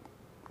chronic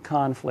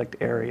conflict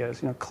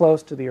areas, you know,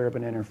 close to the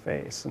urban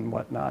interface and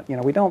whatnot. You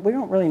know, we don't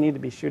really need to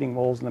be shooting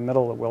wolves in the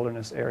middle of the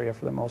wilderness area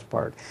for the most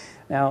part.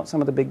 Now, some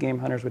of the big game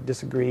hunters would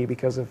disagree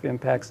because of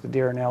impacts to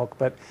deer and elk,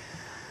 but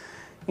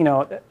you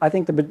know, I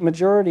think the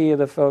majority of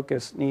the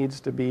focus needs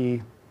to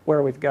be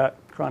where we've got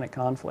chronic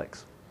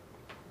conflicts.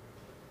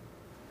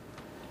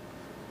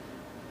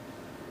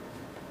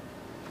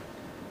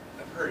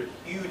 I've heard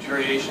huge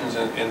variations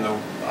in the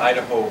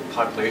Idaho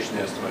population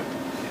estimate.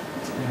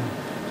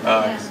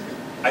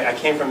 I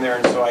came from there,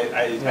 and so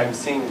I'm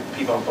seeing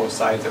people on both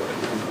sides who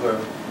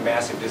have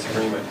massive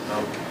disagreement.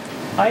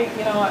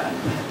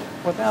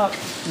 Without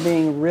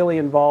being really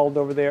involved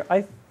over there,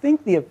 I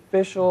think the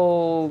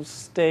official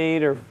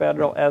state or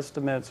federal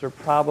estimates are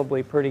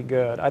probably pretty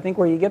good. I think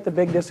where you get the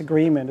big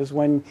disagreement is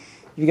when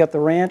you get the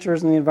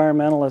ranchers and the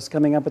environmentalists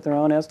coming up with their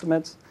own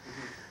estimates.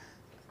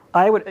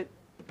 I would,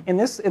 and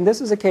this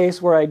is a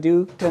case where I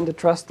do tend to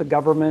trust the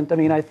government. I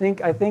mean, I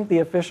think the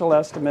official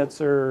estimates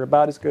are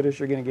about as good as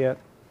you're going to get.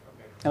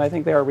 And I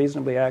think they are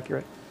reasonably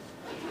accurate.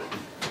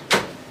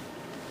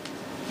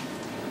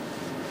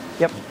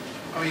 Yep.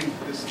 I mean,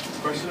 this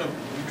question of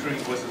neutering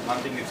versus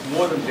hunting, it's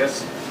more than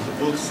just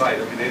the wolf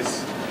side. I mean,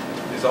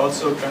 there's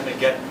also trying to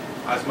get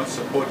as much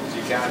support as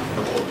you can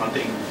for the whole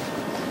hunting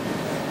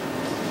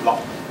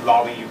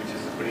lobby, which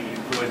is a pretty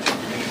influential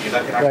community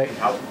that can actually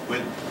help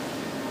with.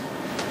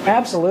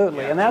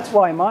 Absolutely, and that's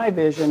why my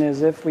vision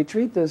is if we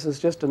treat this as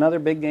just another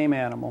big game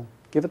animal,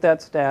 give it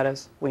that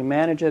status, we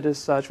manage it as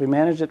such, we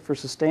manage it for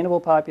sustainable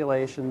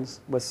populations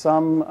with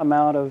some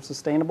amount of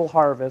sustainable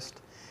harvest,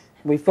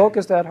 we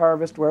focus that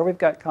harvest where we've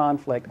got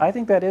conflict. I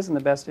think that is in the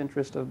best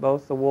interest of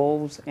both the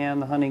wolves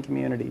and the hunting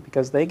community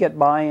because they get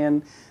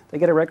buy-in, they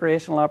get a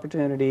recreational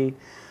opportunity.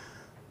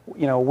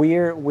 You know,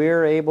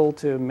 we're able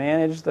to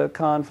manage the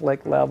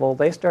conflict level.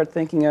 They start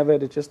thinking of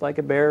it as just like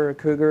a bear or a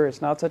cougar.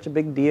 It's not such a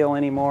big deal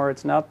anymore.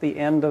 It's not the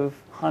end of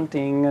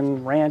hunting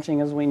and ranching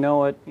as we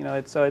know it. You know,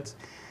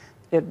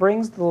 it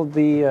brings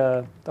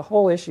the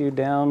whole issue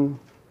down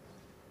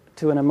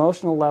to an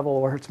emotional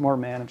level where it's more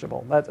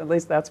manageable. At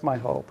least that's my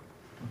hope.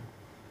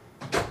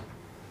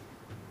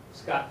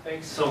 Scott,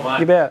 thanks so much.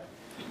 You bet.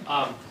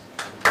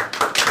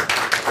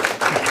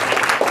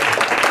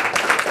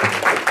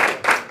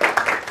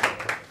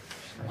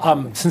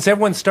 Since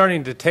everyone's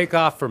starting to take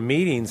off for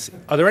meetings,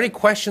 are there any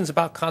questions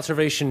about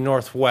Conservation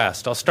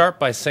Northwest? I'll start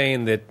by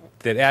saying that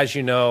as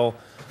you know,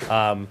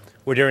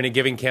 we're during a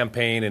giving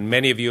campaign, and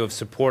many of you have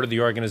supported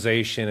the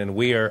organization, and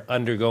we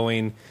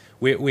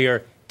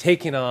are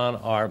taking on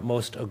our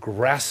most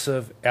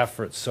aggressive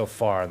efforts so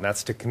far, and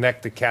that's to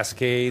connect the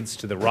Cascades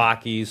to the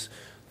Rockies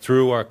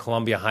through our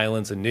Columbia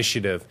Highlands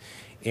initiative,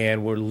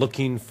 and we're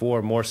looking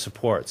for more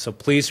support. So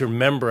please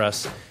remember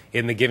us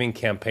in the giving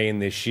campaign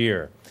this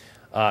year.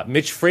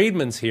 Mitch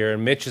Friedman's here,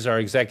 and Mitch is our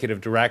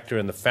executive director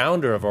and the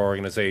founder of our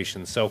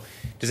organization. So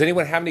does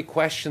anyone have any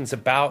questions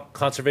about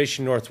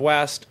Conservation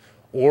Northwest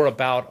or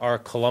about our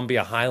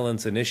Columbia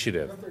Highlands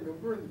initiative?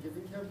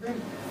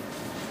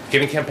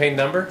 Giving campaign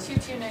number?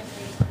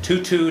 2293.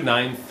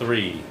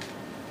 2293.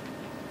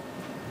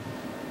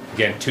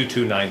 Again,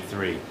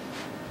 2293.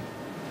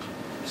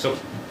 So,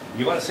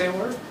 you want to say a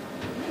word?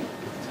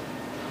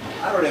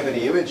 I don't have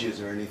any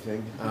images or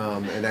anything,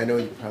 and I know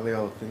you probably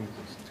all have things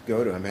to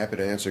go to. I'm happy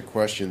to answer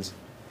questions.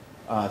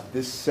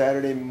 This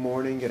Saturday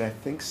morning at I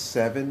think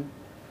 7,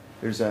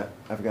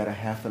 I've got a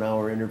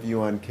half-an-hour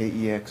interview on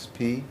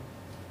KEXP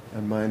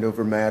on Mind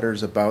Over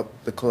Matters about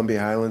the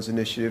Columbia Highlands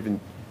Initiative, and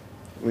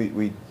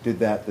we did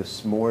that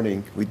this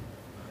morning.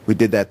 We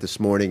did that this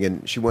morning,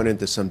 and she went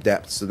into some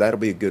depth, so that'll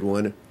be a good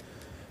one.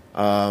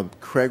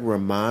 Craig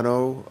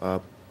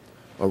Romano,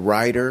 a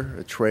writer,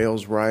 a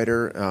trails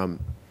writer,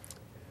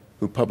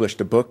 who published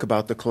a book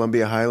about the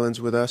Columbia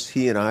Highlands with us.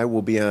 He and I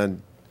will be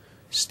on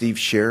Steve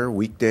Scher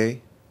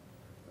weekday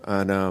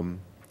on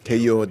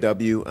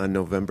KUOW on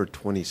November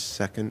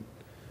 22nd.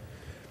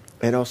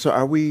 And also,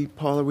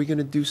 Paul, are we going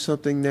to do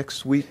something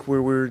next week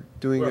where we're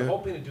doing We're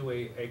hoping to do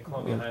a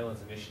Columbia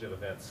Highlands Initiative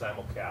event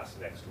simulcast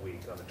next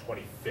week on the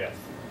 25th.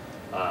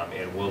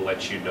 And we'll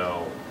let you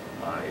know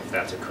if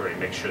that's occurring.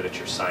 Make sure that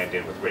you're signed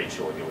in with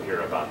Rachel and you'll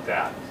hear about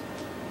that.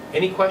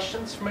 Any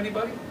questions from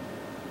anybody?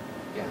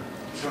 Yeah.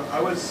 So I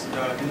was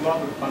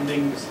involved with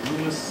funding this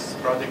Loomis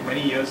project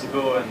many years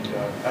ago, and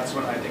that's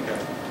when I think,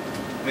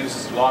 I mean, this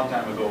is a long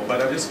time ago,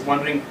 but I'm just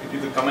wondering if you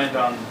could comment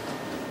on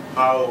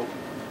how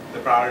the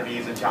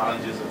priorities and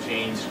challenges have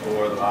changed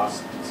over the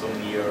last so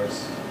many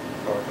years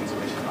for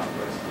conservation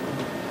conference.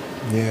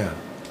 Yeah.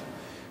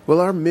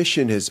 Well, our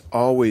mission has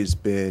always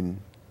been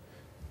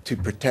to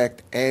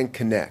protect and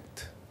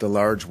connect the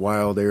large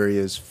wild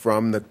areas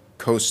from the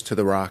coast to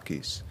the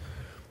Rockies.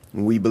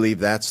 And we believe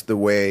that's the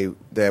way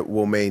that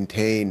we'll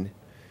maintain,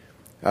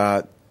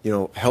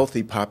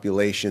 healthy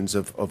populations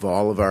of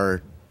all of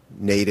our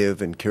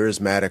native and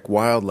charismatic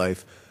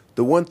wildlife.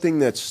 The one thing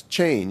that's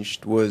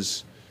changed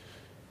was,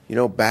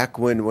 back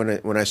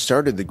when I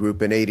started the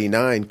group in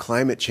 '89,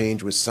 climate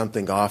change was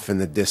something off in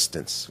the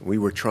distance. We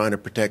were trying to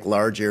protect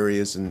large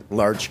areas and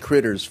large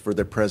critters for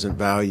their present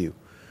value.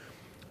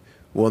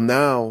 Well,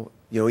 now,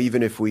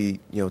 even if we,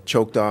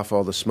 choked off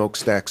all the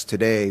smokestacks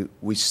today,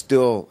 we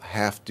still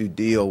have to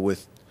deal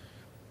with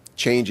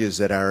changes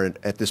that are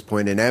at this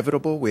point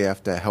inevitable. We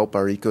have to help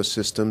our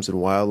ecosystems and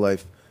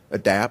wildlife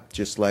adapt,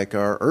 just like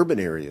our urban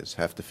areas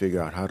have to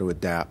figure out how to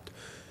adapt.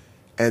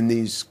 And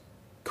these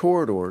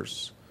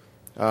corridors,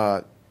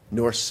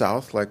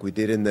 north-south, like we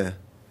did in the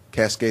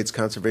Cascades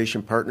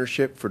Conservation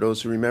Partnership, for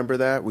those who remember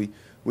that, we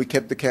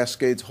kept the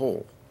Cascades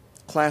whole.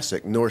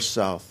 Classic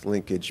north-south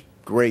linkage,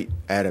 great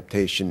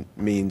adaptation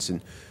means.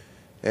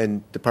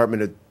 And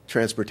Department of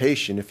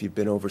Transportation, if you've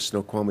been over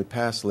Snoqualmie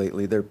Pass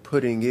lately, they're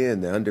putting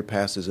in the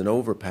underpasses and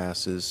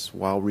overpasses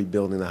while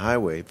rebuilding the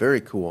highway.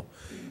 Very cool.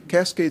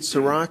 Cascades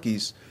to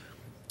Rockies,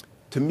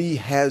 to me,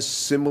 has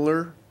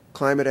similar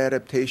climate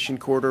adaptation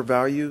corridor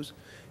values.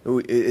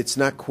 It's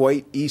not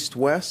quite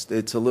east-west.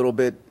 It's a little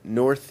bit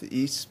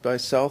northeast by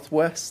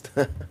southwest.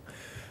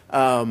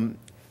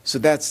 So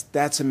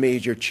that's a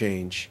major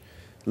change.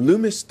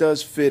 Loomis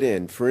does fit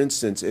in. For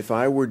instance, if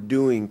I were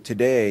doing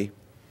today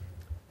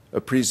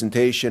a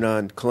presentation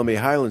on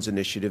Columbia Highlands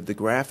Initiative, the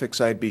graphics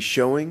I'd be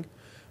showing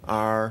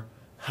are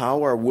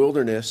how our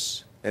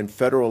wilderness and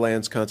federal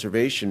lands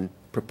conservation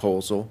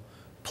proposal,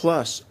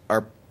 plus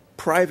our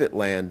private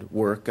land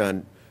work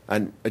on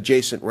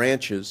adjacent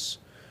ranches,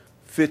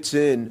 fits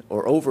in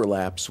or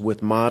overlaps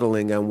with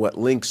modeling on what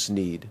links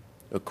need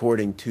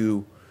according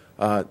to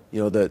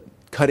the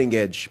cutting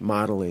edge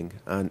modeling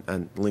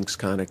on links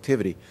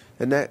connectivity.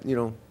 And that,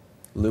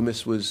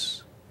 Loomis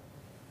was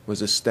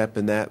a step,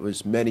 and that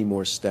was many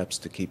more steps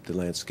to keep the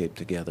landscape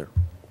together.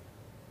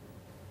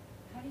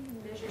 How do you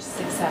measure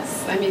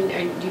success? I mean,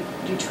 do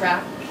you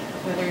track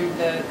whether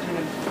the kind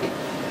of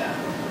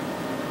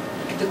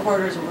the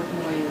corridors are working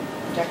the way you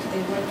projected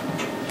they would?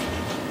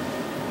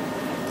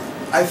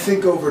 I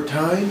think over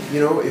time,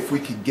 if we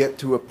could get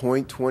to a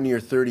point 20 or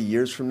 30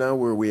 years from now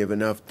where we have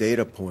enough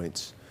data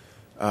points,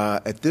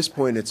 at this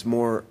point it's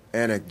more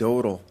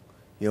anecdotal.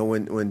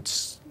 When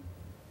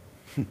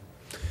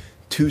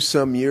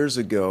some years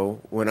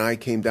ago, when I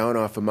came down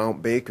off of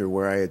Mount Baker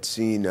where I had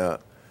seen a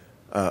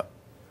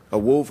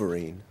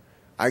wolverine,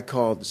 I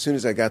called, as soon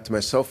as I got to my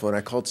cell phone,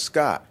 I called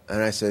Scott,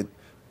 and I said,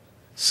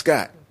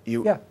 Scott,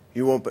 you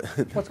won't...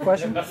 What's the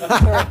question?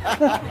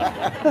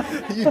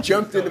 You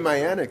jumped into my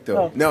anecdote.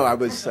 Oh. No, I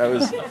was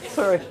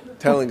Sorry.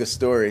 telling a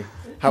story,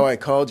 how I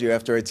called you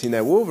after I'd seen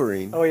that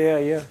wolverine. Oh,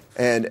 yeah.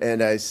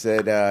 And I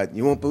said,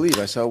 you won't believe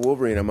I saw a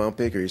wolverine on Mount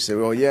Baker. You said,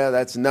 well, yeah,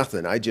 that's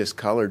nothing. I just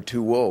collared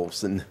 2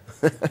 wolves. And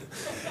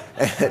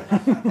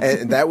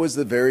and that was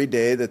the very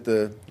day that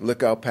the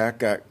lookout pack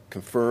got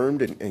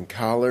confirmed and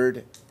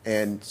collared,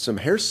 and some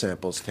hair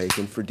samples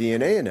taken for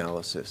DNA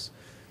analysis.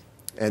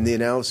 And the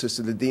analysis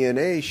of the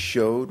DNA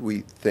showed,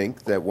 we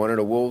think, that one of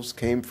the wolves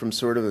came from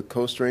sort of the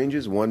coast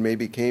ranges, one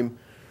maybe came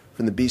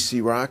from the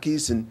BC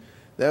Rockies, and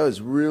that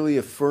was really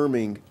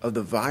affirming of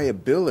the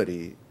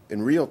viability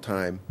in real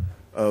time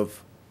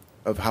of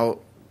how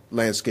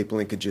landscape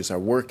linkages are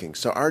working.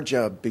 So our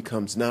job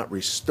becomes not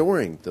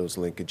restoring those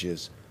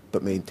linkages,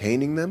 but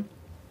maintaining them.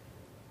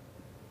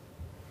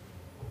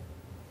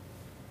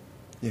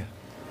 Yeah.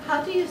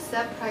 How do you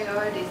set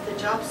priorities? The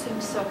job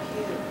seems so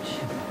huge.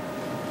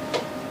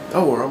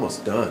 Oh, we're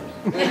almost done.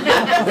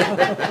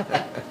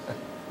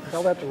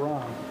 Tell that to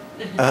Ron.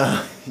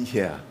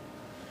 Yeah.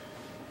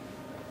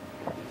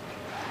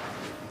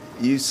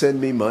 You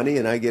send me money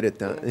and I get it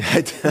done.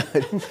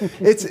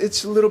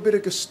 It's a little bit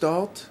of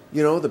gestalt,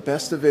 the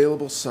best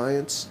available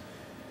science.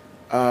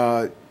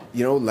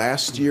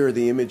 Last year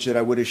the image that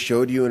I would have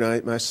showed you in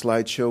my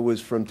slideshow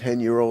was from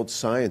 10-year-old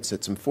science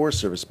that some Forest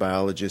Service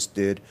biologists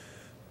did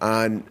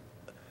on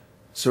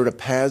sort of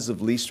paths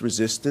of least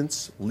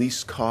resistance,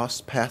 least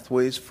cost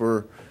pathways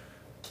for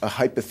a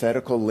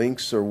hypothetical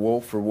lynx or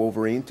wolf or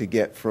wolverine to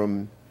get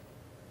from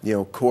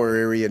core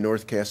area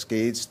North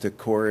Cascades to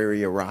core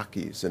area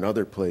Rockies and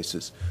other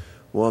places.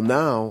 Well,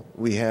 now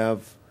we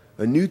have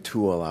a new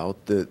tool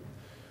out that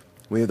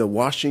We have the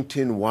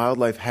Washington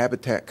Wildlife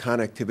Habitat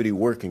Connectivity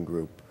Working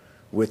Group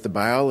with the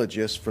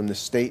biologists from the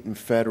state and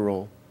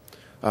federal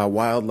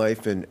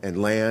wildlife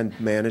and land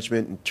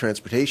management and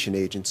transportation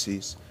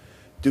agencies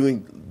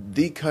doing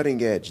the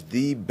cutting edge,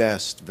 the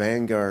best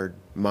vanguard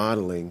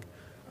modeling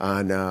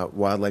on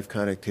wildlife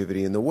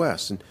connectivity in the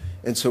West.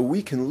 And so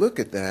we can look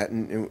at that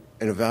and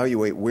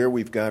evaluate where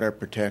we've got our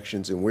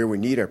protections and where we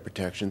need our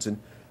protections.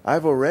 And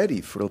I've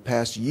already, for the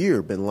past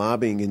year, been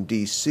lobbying in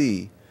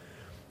D.C.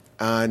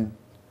 on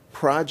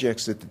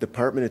projects that the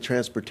Department of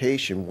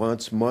Transportation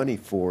wants money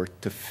for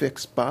to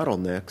fix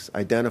bottlenecks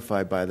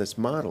identified by this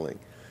modeling.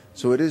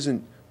 So it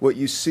isn't what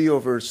you see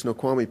over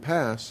Snoqualmie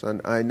Pass on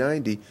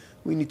I-90.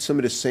 We need some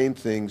of the same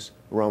things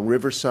around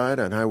Riverside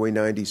on Highway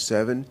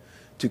 97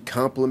 to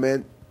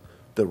complement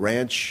the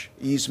ranch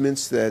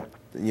easements that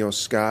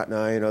Scott and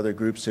I and other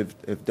groups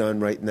have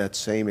done right in that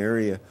same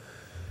area.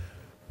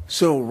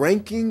 So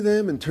ranking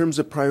them in terms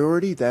of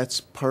priority, that's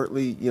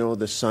partly,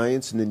 the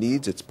science and the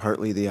needs. It's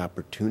partly the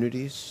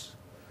opportunities.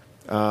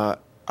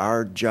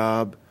 Our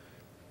job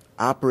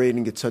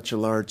operating at such a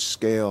large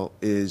scale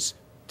is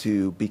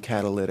to be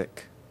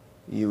catalytic.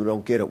 You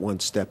don't get it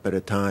one step at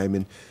a time.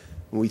 And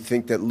we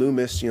think that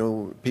Loomis,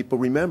 people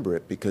remember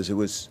it because it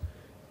was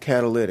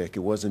catalytic.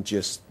 It wasn't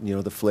just,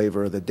 the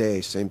flavor of the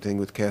day. Same thing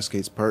with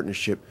Cascades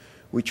Partnership.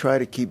 We try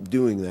to keep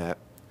doing that.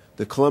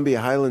 The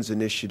Columbia Highlands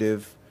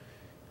Initiative,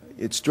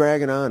 it's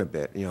dragging on a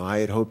bit. I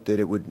had hoped that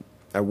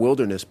our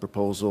wilderness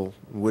proposal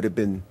would have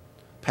been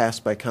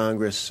passed by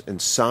Congress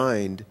and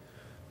signed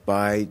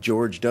by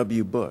George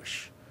W.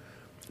 Bush.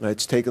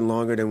 It's taken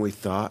longer than we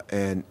thought,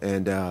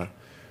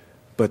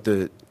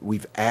 but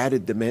we've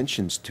added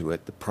dimensions to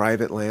it. The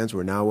private lands,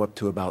 we're now up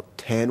to about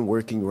 10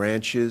 working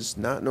ranches,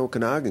 not in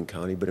Okanagan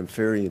County, but in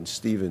Ferry and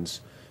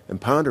Stevens and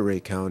Pend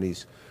Oreille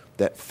counties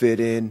that fit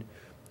in.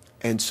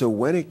 And so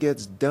when it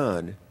gets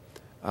done,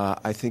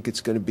 I think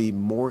it's going to be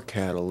more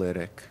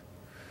catalytic.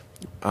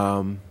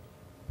 I'm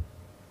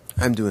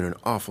doing an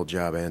awful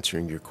job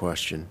answering your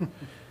question.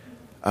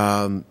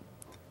 I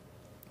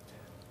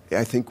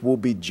think we'll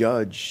be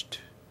judged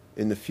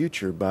in the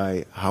future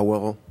by how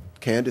well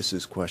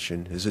Candace's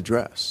question is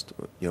addressed,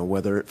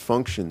 whether it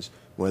functions,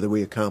 whether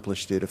we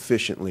accomplished it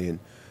efficiently. And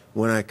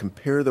when I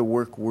compare the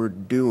work we're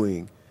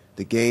doing,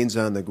 the gains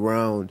on the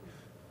ground,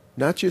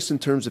 not just in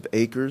terms of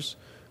acres,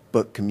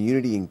 but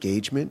community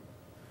engagement,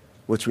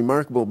 what's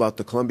remarkable about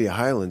the Columbia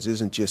Highlands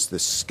isn't just the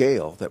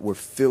scale, that we're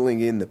filling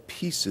in the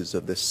pieces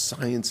of this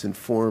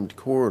science-informed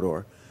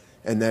corridor,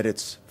 and that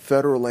it's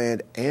federal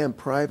land and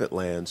private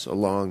lands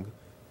along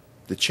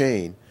the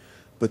chain,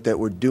 but that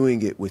we're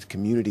doing it with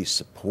community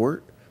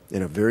support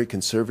in a very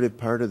conservative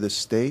part of the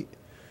state.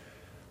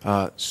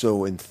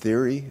 So in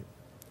theory,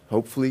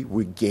 hopefully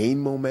we gain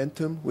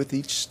momentum with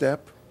each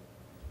step.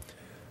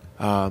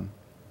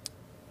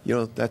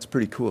 That's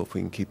pretty cool if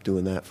we can keep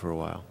doing that for a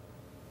while.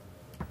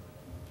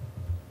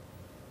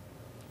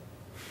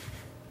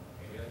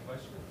 Any other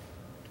questions?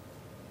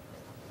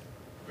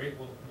 Great.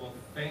 Well,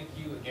 thank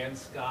you again,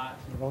 Scott.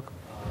 You're welcome.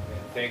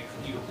 And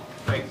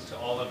thanks to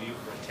all of you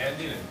for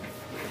attending,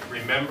 and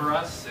remember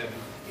us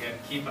and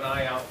keep an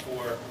eye out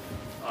for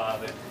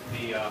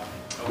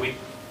a week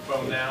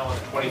from now on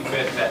the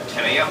 25th at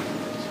 10 a.m.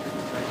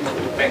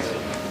 Thanks.